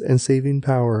faithfulness and saving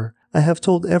power. I have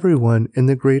told everyone in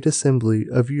the great assembly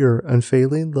of your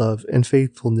unfailing love and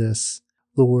faithfulness.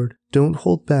 Lord, don't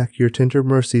hold back your tender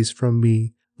mercies from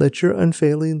me. Let your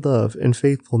unfailing love and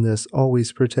faithfulness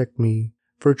always protect me.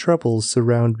 For troubles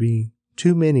surround me,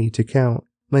 too many to count.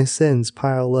 My sins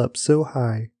pile up so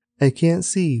high, I can't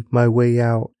see my way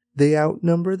out. They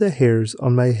outnumber the hairs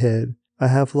on my head. I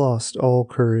have lost all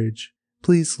courage.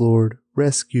 Please, Lord,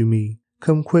 rescue me.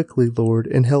 Come quickly, Lord,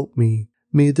 and help me.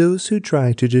 May those who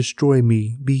try to destroy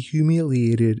me be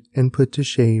humiliated and put to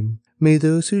shame. May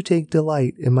those who take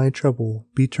delight in my trouble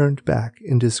be turned back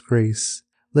in disgrace.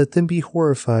 Let them be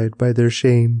horrified by their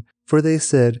shame, for they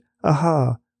said,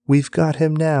 "Aha, we've got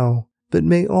him now." But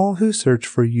may all who search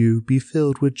for you be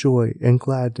filled with joy and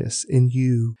gladness in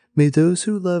you. May those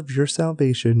who love your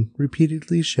salvation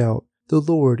repeatedly shout, "The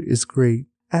Lord is great."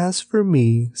 As for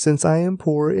me, since I am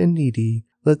poor and needy,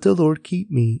 let the Lord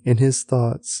keep me in his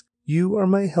thoughts. You are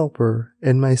my helper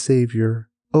and my Savior.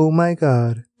 O my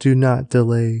God, do not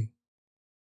delay.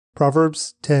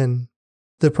 Proverbs 10.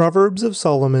 The Proverbs of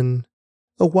Solomon.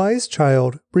 A wise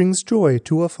child brings joy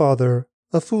to a father.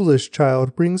 A foolish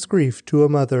child brings grief to a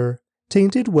mother.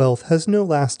 Tainted wealth has no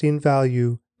lasting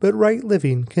value, but right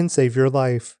living can save your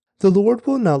life. The Lord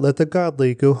will not let the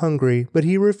godly go hungry, but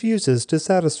he refuses to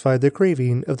satisfy the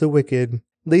craving of the wicked.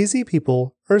 Lazy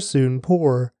people are soon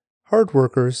poor. Hard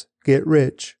workers get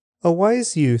rich. A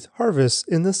wise youth harvests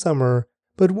in the summer,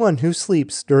 but one who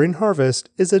sleeps during harvest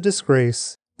is a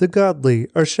disgrace. The godly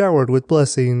are showered with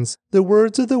blessings. The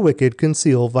words of the wicked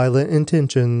conceal violent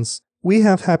intentions. We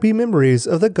have happy memories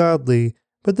of the godly,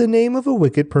 but the name of a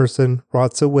wicked person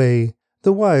rots away.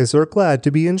 The wise are glad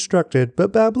to be instructed,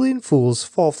 but babbling fools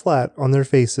fall flat on their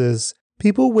faces.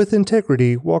 People with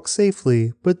integrity walk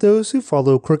safely, but those who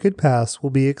follow crooked paths will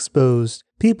be exposed.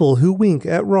 People who wink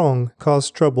at wrong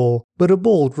cause trouble, but a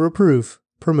bold reproof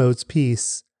promotes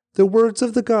peace. The words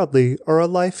of the godly are a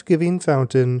life-giving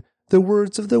fountain. The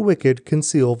words of the wicked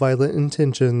conceal violent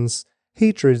intentions.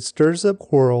 Hatred stirs up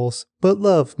quarrels, but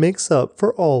love makes up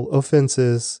for all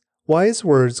offenses. Wise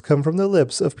words come from the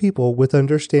lips of people with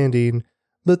understanding,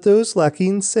 but those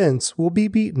lacking sense will be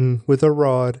beaten with a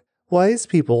rod. Wise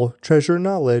people treasure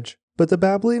knowledge, but the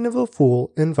babbling of a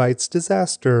fool invites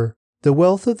disaster. The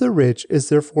wealth of the rich is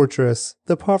their fortress,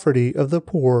 the poverty of the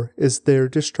poor is their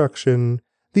destruction.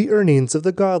 The earnings of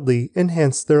the godly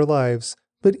enhance their lives,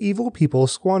 but evil people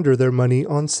squander their money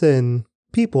on sin.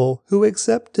 People who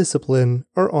accept discipline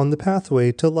are on the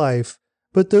pathway to life,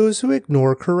 but those who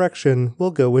ignore correction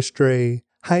will go astray.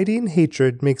 Hiding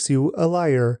hatred makes you a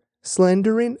liar.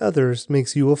 Slandering others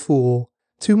makes you a fool.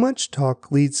 Too much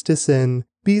talk leads to sin.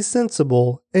 Be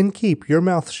sensible and keep your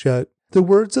mouth shut. The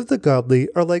words of the godly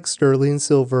are like sterling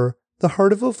silver. The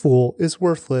heart of a fool is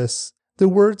worthless. The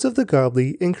words of the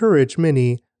godly encourage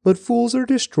many, but fools are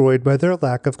destroyed by their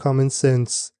lack of common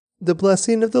sense. The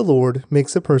blessing of the Lord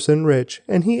makes a person rich,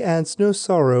 and he adds no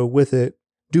sorrow with it.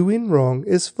 Doing wrong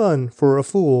is fun for a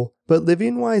fool, but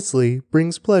living wisely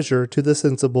brings pleasure to the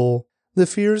sensible. The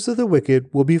fears of the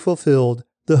wicked will be fulfilled.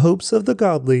 The hopes of the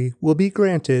godly will be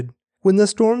granted. When the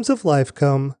storms of life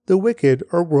come, the wicked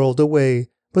are whirled away,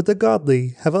 but the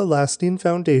godly have a lasting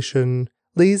foundation.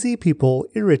 Lazy people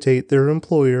irritate their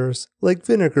employers, like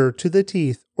vinegar to the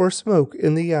teeth or smoke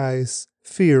in the eyes.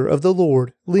 Fear of the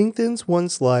Lord lengthens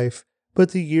one's life,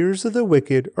 but the years of the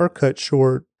wicked are cut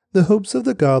short. The hopes of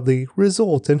the godly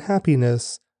result in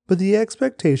happiness, but the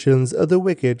expectations of the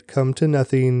wicked come to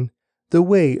nothing. The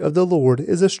way of the Lord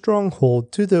is a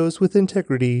stronghold to those with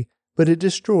integrity, but it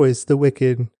destroys the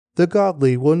wicked. The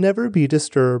godly will never be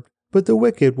disturbed, but the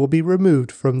wicked will be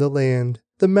removed from the land.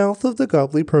 The mouth of the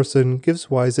godly person gives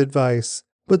wise advice,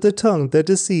 but the tongue that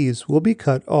deceives will be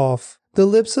cut off. The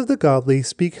lips of the godly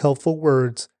speak helpful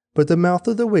words, but the mouth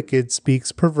of the wicked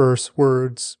speaks perverse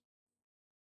words.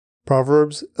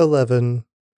 Proverbs 11.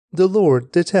 The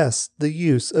Lord detests the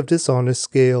use of dishonest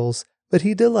scales, but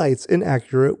he delights in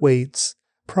accurate weights.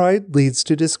 Pride leads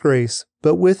to disgrace,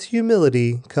 but with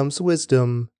humility comes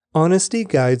wisdom. Honesty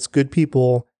guides good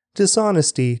people.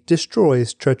 Dishonesty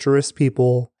destroys treacherous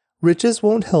people. Riches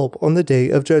won't help on the day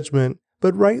of judgment,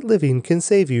 but right living can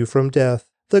save you from death.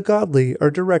 The godly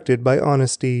are directed by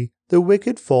honesty. The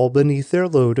wicked fall beneath their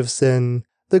load of sin.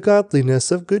 The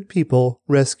godliness of good people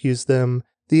rescues them.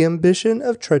 The ambition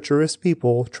of treacherous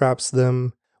people traps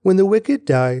them. When the wicked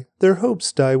die, their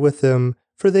hopes die with them,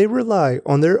 for they rely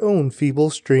on their own feeble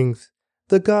strength.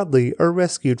 The godly are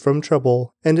rescued from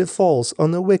trouble, and it falls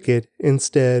on the wicked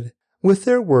instead. With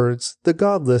their words, the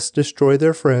godless destroy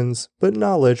their friends, but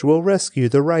knowledge will rescue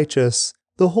the righteous.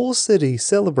 The whole city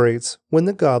celebrates when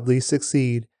the godly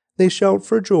succeed. They shout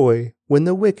for joy when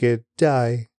the wicked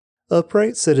die.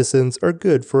 Upright citizens are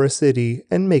good for a city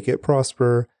and make it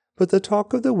prosper, but the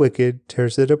talk of the wicked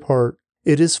tears it apart.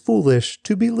 It is foolish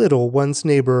to belittle one's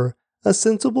neighbor. A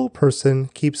sensible person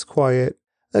keeps quiet.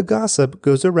 A gossip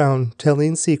goes around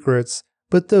telling secrets,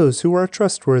 but those who are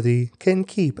trustworthy can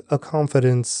keep a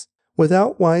confidence.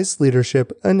 Without wise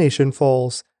leadership, a nation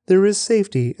falls. There is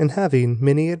safety in having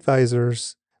many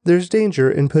advisors. There's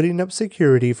danger in putting up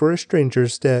security for a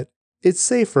stranger's debt. It's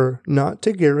safer not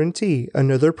to guarantee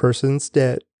another person's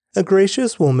debt. A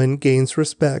gracious woman gains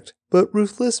respect, but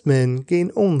ruthless men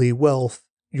gain only wealth.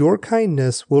 Your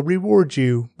kindness will reward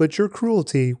you, but your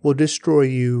cruelty will destroy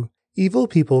you. Evil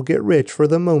people get rich for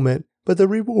the moment, but the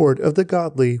reward of the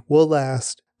godly will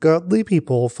last. Godly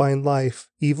people find life,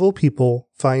 evil people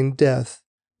find death.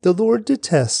 The Lord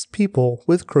detests people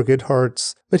with crooked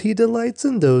hearts, but he delights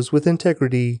in those with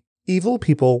integrity. Evil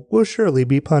people will surely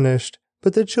be punished,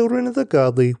 but the children of the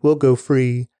godly will go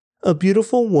free. A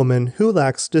beautiful woman who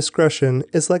lacks discretion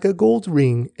is like a gold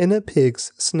ring in a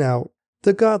pig's snout.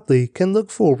 The godly can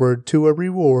look forward to a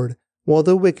reward, while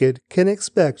the wicked can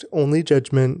expect only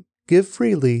judgment. Give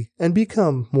freely and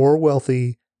become more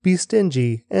wealthy. Be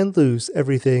stingy and lose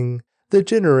everything. The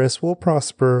generous will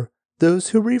prosper. Those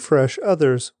who refresh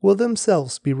others will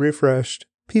themselves be refreshed.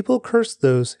 People curse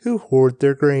those who hoard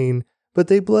their grain, but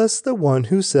they bless the one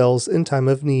who sells in time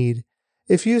of need.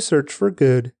 If you search for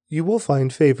good, you will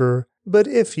find favor, but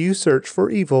if you search for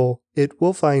evil, it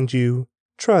will find you.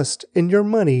 Trust in your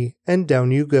money, and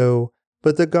down you go,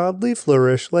 but the godly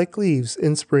flourish like leaves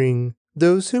in spring.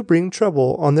 Those who bring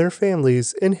trouble on their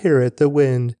families inherit the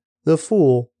wind. The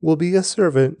fool will be a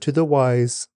servant to the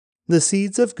wise. The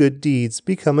seeds of good deeds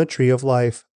become a tree of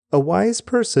life. A wise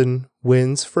person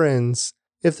wins friends.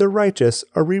 If the righteous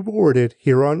are rewarded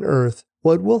here on earth,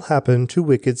 what will happen to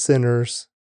wicked sinners?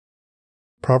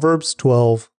 Proverbs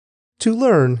 12. To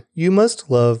learn, you must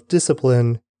love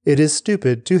discipline. It is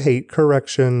stupid to hate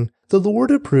correction. The Lord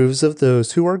approves of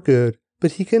those who are good,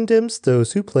 but he condemns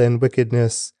those who plan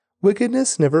wickedness.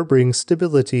 Wickedness never brings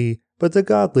stability, but the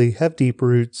godly have deep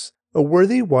roots. A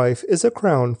worthy wife is a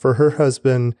crown for her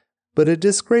husband, but a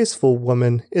disgraceful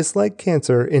woman is like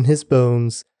cancer in his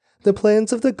bones. The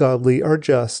plans of the godly are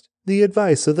just. The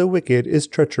advice of the wicked is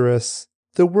treacherous.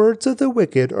 The words of the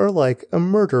wicked are like a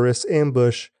murderous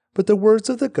ambush, but the words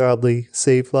of the godly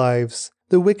save lives.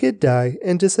 The wicked die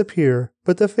and disappear,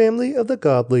 but the family of the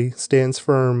godly stands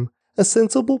firm. A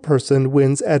sensible person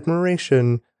wins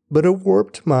admiration, but a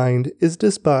warped mind is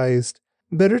despised.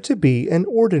 Better to be an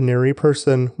ordinary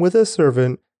person with a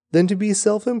servant than to be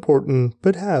self-important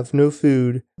but have no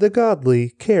food. The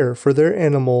godly care for their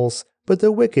animals, but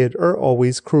the wicked are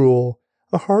always cruel.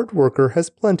 A hard worker has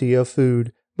plenty of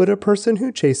food, but a person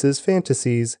who chases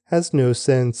fantasies has no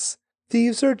sense.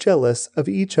 Thieves are jealous of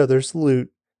each other's loot,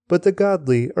 but the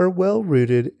godly are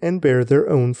well-rooted and bear their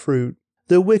own fruit.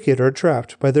 The wicked are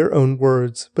trapped by their own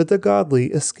words, but the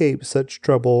godly escape such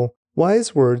trouble.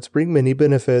 Wise words bring many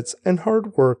benefits, and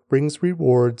hard work brings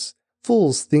rewards.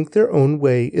 Fools think their own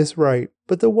way is right,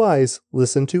 but the wise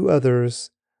listen to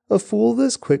others. A fool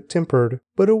is quick-tempered,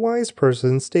 but a wise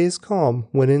person stays calm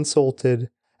when insulted.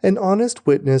 An honest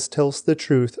witness tells the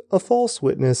truth, a false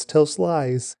witness tells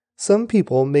lies. Some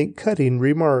people make cutting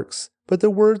remarks, but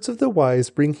the words of the wise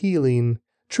bring healing.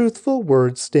 Truthful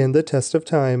words stand the test of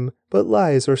time, but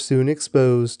lies are soon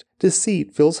exposed.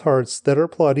 Deceit fills hearts that are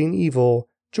plotting evil.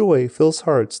 Joy fills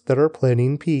hearts that are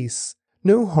planning peace.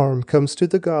 No harm comes to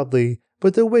the godly,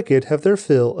 but the wicked have their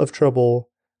fill of trouble.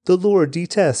 The Lord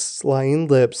detests lying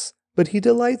lips, but he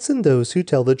delights in those who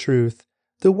tell the truth.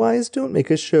 The wise don't make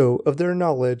a show of their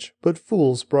knowledge, but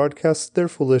fools broadcast their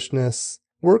foolishness.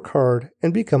 Work hard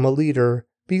and become a leader.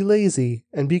 Be lazy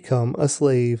and become a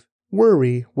slave.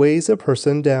 Worry weighs a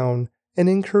person down. An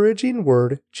encouraging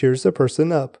word cheers a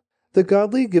person up. The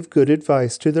godly give good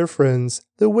advice to their friends.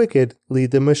 The wicked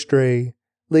lead them astray.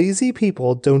 Lazy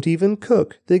people don't even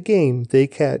cook the game they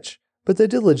catch, but the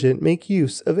diligent make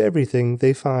use of everything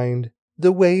they find.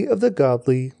 The way of the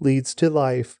godly leads to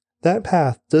life. That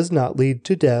path does not lead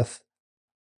to death.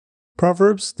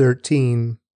 Proverbs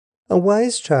 13. A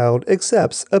wise child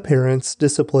accepts a parent's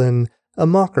discipline. A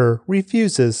mocker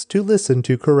refuses to listen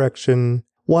to correction.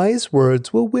 Wise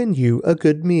words will win you a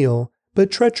good meal, but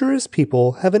treacherous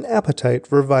people have an appetite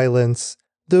for violence.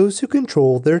 Those who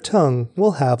control their tongue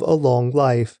will have a long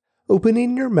life.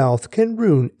 Opening your mouth can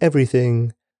ruin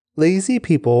everything. Lazy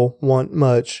people want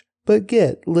much, but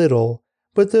get little.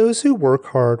 But those who work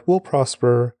hard will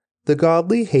prosper. The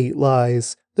godly hate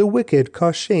lies. The wicked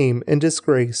cause shame and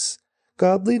disgrace.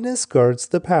 Godliness guards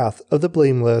the path of the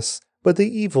blameless, but the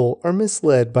evil are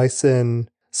misled by sin.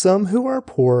 Some who are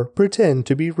poor pretend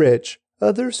to be rich.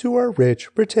 Others who are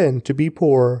rich pretend to be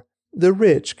poor. The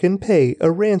rich can pay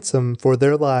a ransom for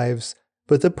their lives,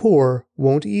 but the poor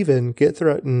won't even get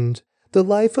threatened. The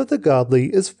life of the godly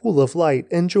is full of light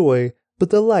and joy, but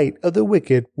the light of the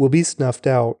wicked will be snuffed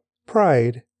out.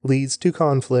 Pride leads to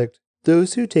conflict.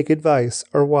 Those who take advice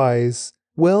are wise.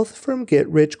 Wealth from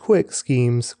get-rich-quick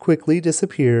schemes quickly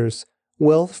disappears.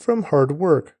 Wealth from hard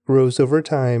work grows over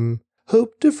time.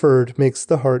 Hope deferred makes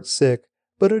the heart sick,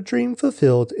 but a dream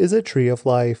fulfilled is a tree of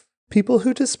life. People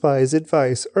who despise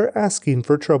advice are asking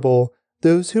for trouble.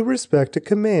 Those who respect a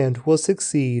command will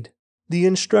succeed. The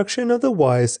instruction of the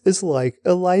wise is like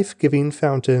a life-giving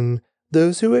fountain.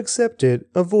 Those who accept it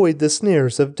avoid the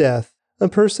snares of death. A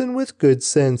person with good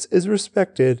sense is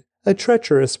respected. A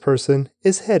treacherous person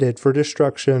is headed for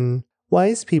destruction.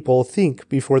 Wise people think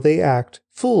before they act.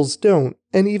 Fools don't,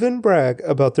 and even brag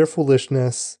about their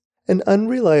foolishness. An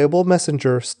unreliable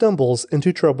messenger stumbles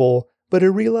into trouble, but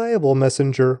a reliable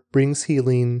messenger brings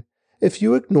healing. If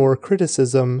you ignore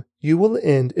criticism, you will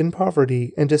end in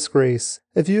poverty and disgrace.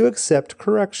 If you accept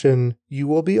correction, you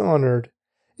will be honored.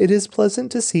 It is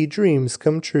pleasant to see dreams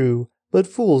come true, but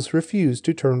fools refuse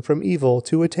to turn from evil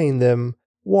to attain them.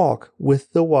 Walk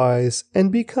with the wise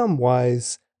and become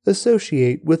wise.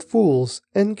 Associate with fools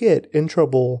and get in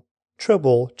trouble.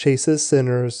 Trouble chases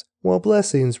sinners, while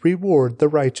blessings reward the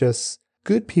righteous.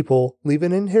 Good people leave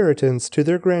an inheritance to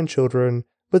their grandchildren,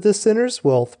 but the sinner's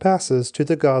wealth passes to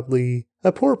the godly.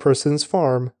 A poor person's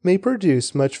farm may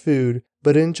produce much food,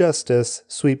 but injustice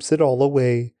sweeps it all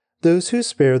away. Those who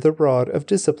spare the rod of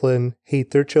discipline hate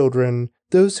their children.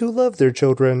 Those who love their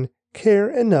children care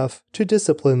enough to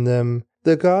discipline them.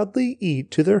 The godly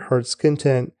eat to their heart's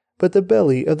content, but the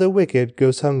belly of the wicked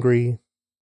goes hungry.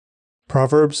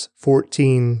 Proverbs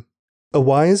 14. A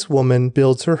wise woman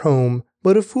builds her home,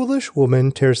 but a foolish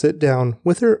woman tears it down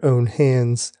with her own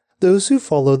hands. Those who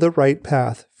follow the right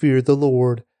path fear the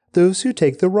Lord. Those who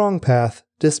take the wrong path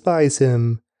despise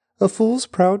him. A fool's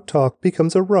proud talk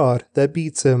becomes a rod that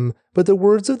beats him, but the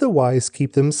words of the wise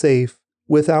keep them safe.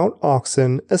 Without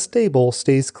oxen, a stable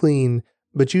stays clean,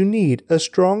 but you need a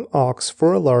strong ox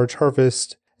for a large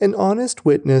harvest. An honest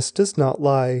witness does not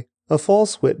lie. A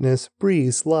false witness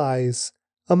breathes lies.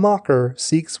 A mocker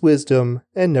seeks wisdom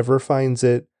and never finds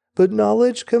it, but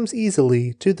knowledge comes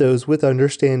easily to those with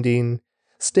understanding.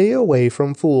 Stay away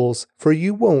from fools, for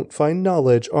you won't find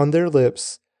knowledge on their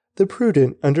lips. The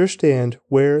prudent understand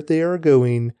where they are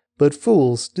going, but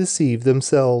fools deceive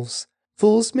themselves.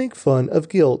 Fools make fun of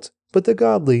guilt, but the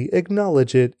godly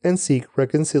acknowledge it and seek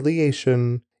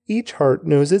reconciliation. Each heart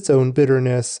knows its own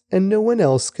bitterness, and no one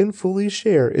else can fully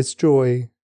share its joy.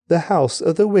 The house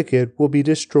of the wicked will be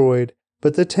destroyed,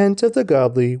 but the tent of the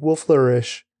godly will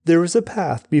flourish. There is a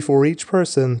path before each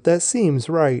person that seems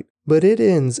right, but it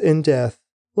ends in death.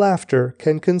 Laughter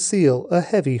can conceal a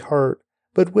heavy heart,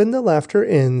 but when the laughter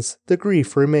ends, the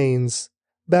grief remains.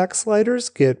 Backsliders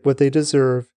get what they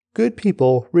deserve. Good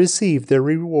people receive their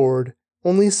reward.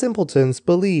 Only simpletons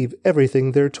believe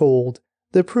everything they're told.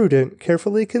 The prudent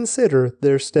carefully consider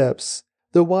their steps.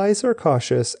 The wise are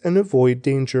cautious and avoid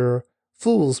danger.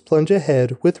 Fools plunge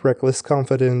ahead with reckless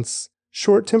confidence.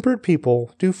 Short-tempered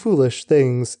people do foolish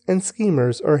things, and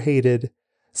schemers are hated.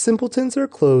 Simpletons are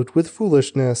clothed with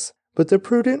foolishness, but the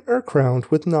prudent are crowned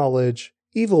with knowledge.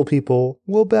 Evil people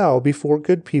will bow before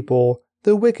good people.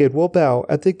 The wicked will bow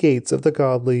at the gates of the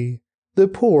godly. The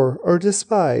poor are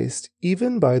despised,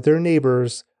 even by their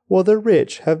neighbors, while the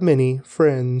rich have many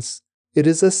friends. It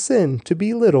is a sin to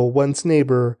belittle one's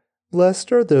neighbor.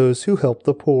 Blessed are those who help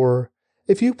the poor.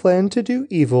 If you plan to do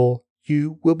evil,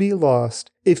 you will be lost.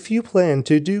 If you plan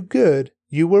to do good,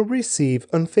 you will receive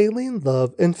unfailing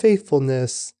love and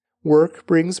faithfulness. Work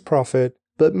brings profit,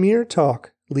 but mere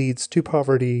talk leads to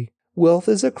poverty. Wealth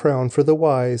is a crown for the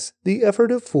wise. The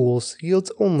effort of fools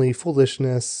yields only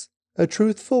foolishness. A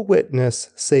truthful witness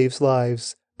saves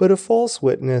lives, but a false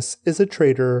witness is a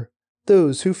traitor.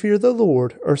 Those who fear the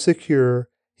Lord are secure.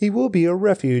 He will be a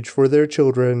refuge for their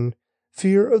children.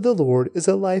 Fear of the Lord is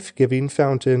a life-giving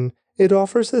fountain. It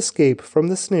offers escape from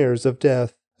the snares of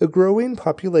death. A growing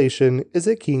population is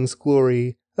a king's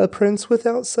glory. A prince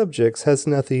without subjects has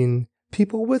nothing.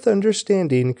 People with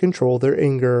understanding control their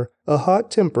anger. A hot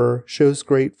temper shows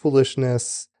great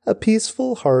foolishness. A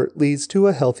peaceful heart leads to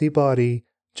a healthy body.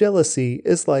 Jealousy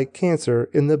is like cancer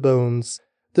in the bones.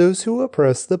 Those who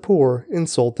oppress the poor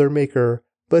insult their Maker,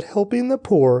 but helping the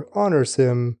poor honors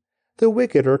him. The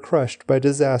wicked are crushed by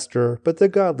disaster, but the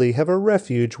godly have a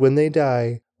refuge when they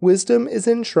die. Wisdom is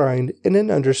enshrined in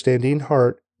an understanding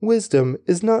heart. Wisdom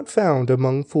is not found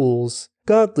among fools.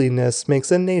 Godliness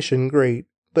makes a nation great,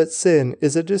 but sin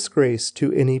is a disgrace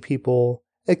to any people.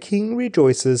 A king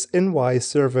rejoices in wise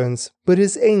servants, but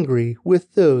is angry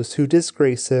with those who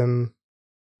disgrace him.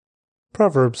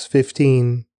 Proverbs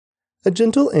 15. A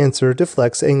gentle answer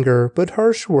deflects anger, but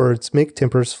harsh words make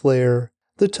tempers flare.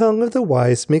 The tongue of the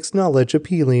wise makes knowledge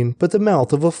appealing, but the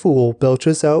mouth of a fool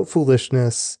belches out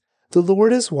foolishness. The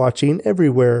Lord is watching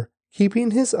everywhere,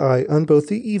 keeping his eye on both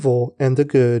the evil and the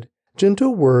good.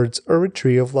 Gentle words are a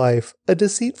tree of life. A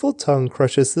deceitful tongue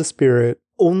crushes the spirit.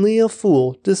 Only a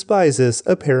fool despises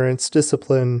a parent's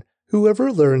discipline.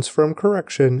 Whoever learns from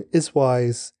correction is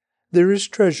wise. There is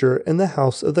treasure in the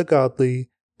house of the godly,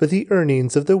 but the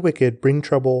earnings of the wicked bring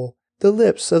trouble. The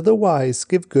lips of the wise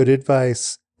give good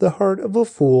advice. The heart of a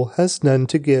fool has none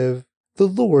to give. The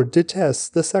Lord detests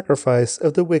the sacrifice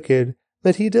of the wicked,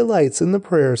 but he delights in the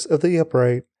prayers of the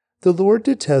upright. The Lord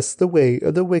detests the way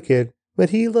of the wicked, but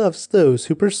he loves those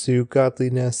who pursue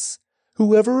godliness.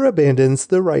 Whoever abandons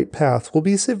the right path will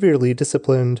be severely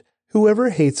disciplined. Whoever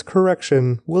hates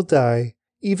correction will die.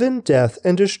 Even death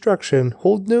and destruction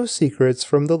hold no secrets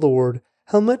from the Lord.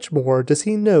 How much more does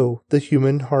he know the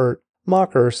human heart?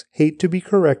 Mockers hate to be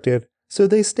corrected, so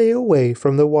they stay away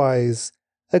from the wise.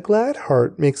 A glad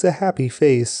heart makes a happy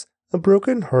face. A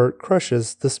broken heart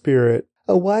crushes the spirit.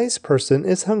 A wise person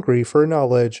is hungry for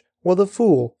knowledge, while the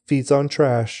fool feeds on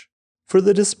trash. For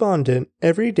the despondent,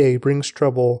 every day brings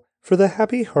trouble. For the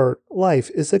happy heart, life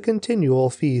is a continual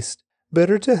feast.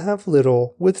 Better to have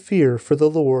little with fear for the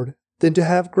Lord than to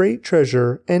have great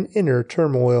treasure and inner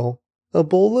turmoil. A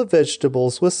bowl of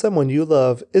vegetables with someone you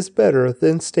love is better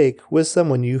than steak with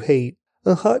someone you hate.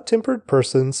 A hot-tempered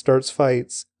person starts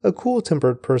fights. A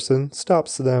cool-tempered person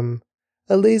stops them.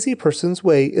 A lazy person's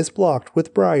way is blocked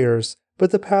with briars, but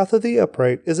the path of the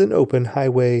upright is an open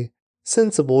highway.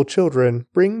 Sensible children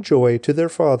bring joy to their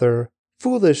father.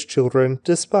 Foolish children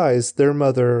despise their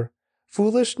mother.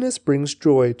 Foolishness brings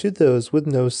joy to those with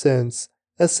no sense.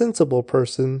 A sensible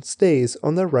person stays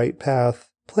on the right path.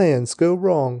 Plans go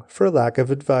wrong for lack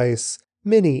of advice.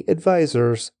 Many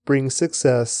advisors bring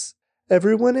success.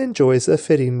 Everyone enjoys a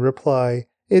fitting reply.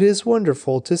 It is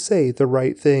wonderful to say the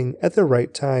right thing at the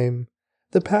right time.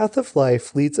 The path of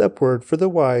life leads upward for the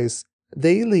wise.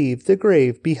 They leave the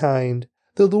grave behind.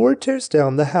 The Lord tears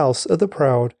down the house of the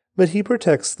proud, but he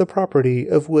protects the property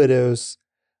of widows.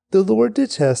 The Lord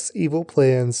detests evil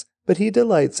plans, but he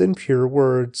delights in pure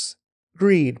words.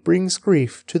 Greed brings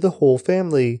grief to the whole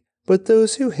family, but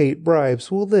those who hate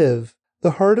bribes will live.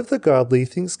 The heart of the godly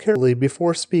thinks carefully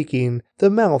before speaking. The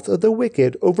mouth of the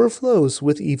wicked overflows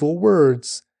with evil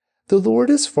words. The Lord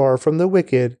is far from the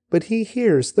wicked, but he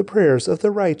hears the prayers of the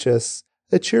righteous.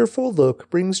 A cheerful look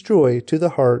brings joy to the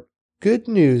heart. Good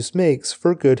news makes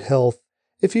for good health.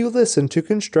 If you listen to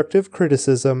constructive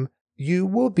criticism, you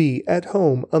will be at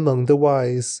home among the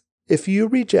wise. If you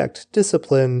reject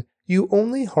discipline, you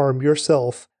only harm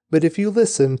yourself, but if you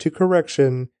listen to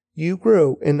correction, you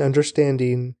grow in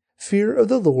understanding. Fear of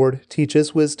the Lord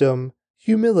teaches wisdom.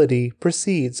 Humility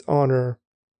precedes honor.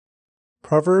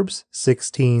 Proverbs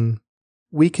 16.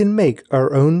 We can make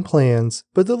our own plans,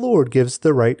 but the Lord gives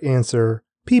the right answer.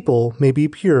 People may be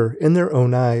pure in their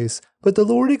own eyes, but the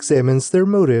Lord examines their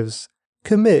motives.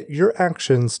 Commit your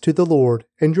actions to the Lord,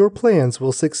 and your plans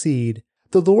will succeed.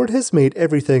 The Lord has made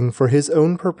everything for his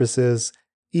own purposes,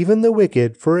 even the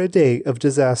wicked for a day of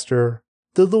disaster.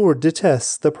 The Lord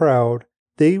detests the proud.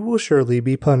 They will surely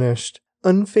be punished.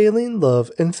 Unfailing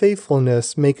love and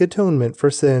faithfulness make atonement for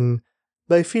sin.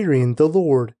 By fearing the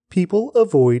Lord, people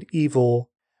avoid evil.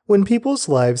 When people's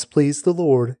lives please the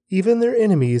Lord, even their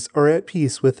enemies are at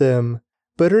peace with them.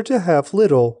 Better to have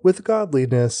little with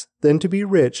godliness than to be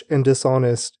rich and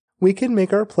dishonest. We can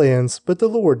make our plans, but the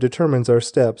Lord determines our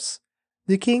steps.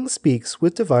 The king speaks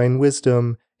with divine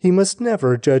wisdom. He must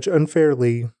never judge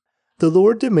unfairly. The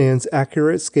Lord demands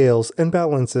accurate scales and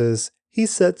balances. He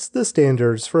sets the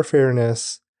standards for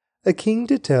fairness. A king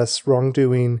detests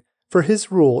wrongdoing, for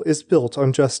his rule is built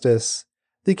on justice.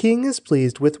 The king is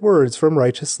pleased with words from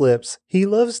righteous lips. He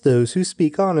loves those who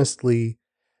speak honestly.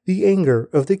 The anger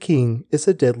of the king is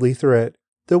a deadly threat.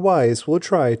 The wise will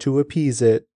try to appease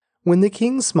it. When the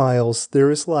king smiles,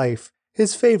 there is life.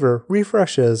 His favor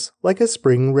refreshes like a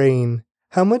spring rain.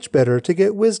 How much better to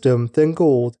get wisdom than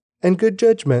gold, and good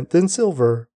judgment than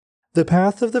silver. The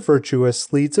path of the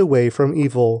virtuous leads away from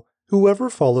evil. Whoever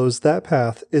follows that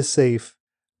path is safe.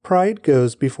 Pride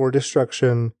goes before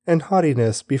destruction, and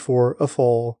haughtiness before a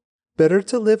fall. Better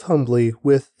to live humbly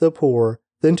with the poor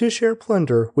than to share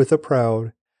plunder with the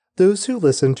proud. Those who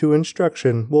listen to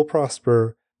instruction will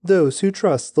prosper. Those who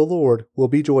trust the Lord will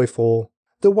be joyful.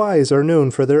 The wise are known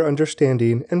for their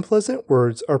understanding, and pleasant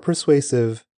words are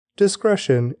persuasive.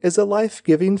 Discretion is a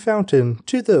life-giving fountain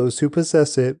to those who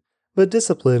possess it, but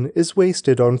discipline is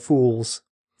wasted on fools.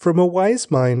 From a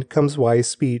wise mind comes wise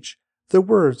speech. The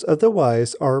words of the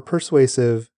wise are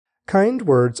persuasive. Kind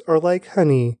words are like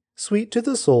honey, sweet to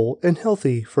the soul and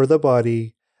healthy for the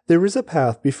body. There is a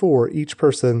path before each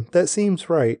person that seems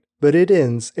right, but it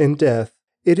ends in death.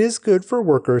 It is good for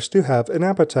workers to have an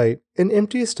appetite. An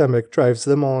empty stomach drives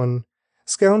them on.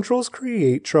 Scoundrels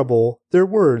create trouble. Their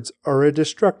words are a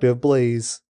destructive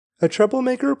blaze. A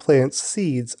troublemaker plants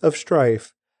seeds of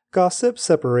strife. Gossip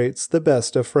separates the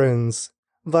best of friends.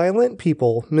 Violent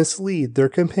people mislead their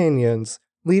companions,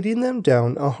 leading them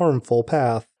down a harmful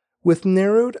path. With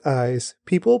narrowed eyes,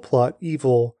 people plot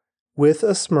evil. With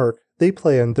a smirk, they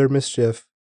plan their mischief.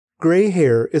 Gray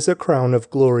hair is a crown of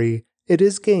glory. It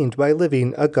is gained by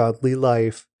living a godly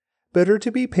life. Better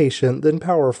to be patient than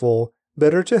powerful.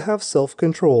 Better to have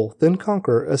self-control than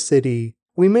conquer a city.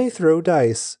 We may throw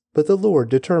dice, but the Lord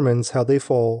determines how they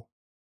fall.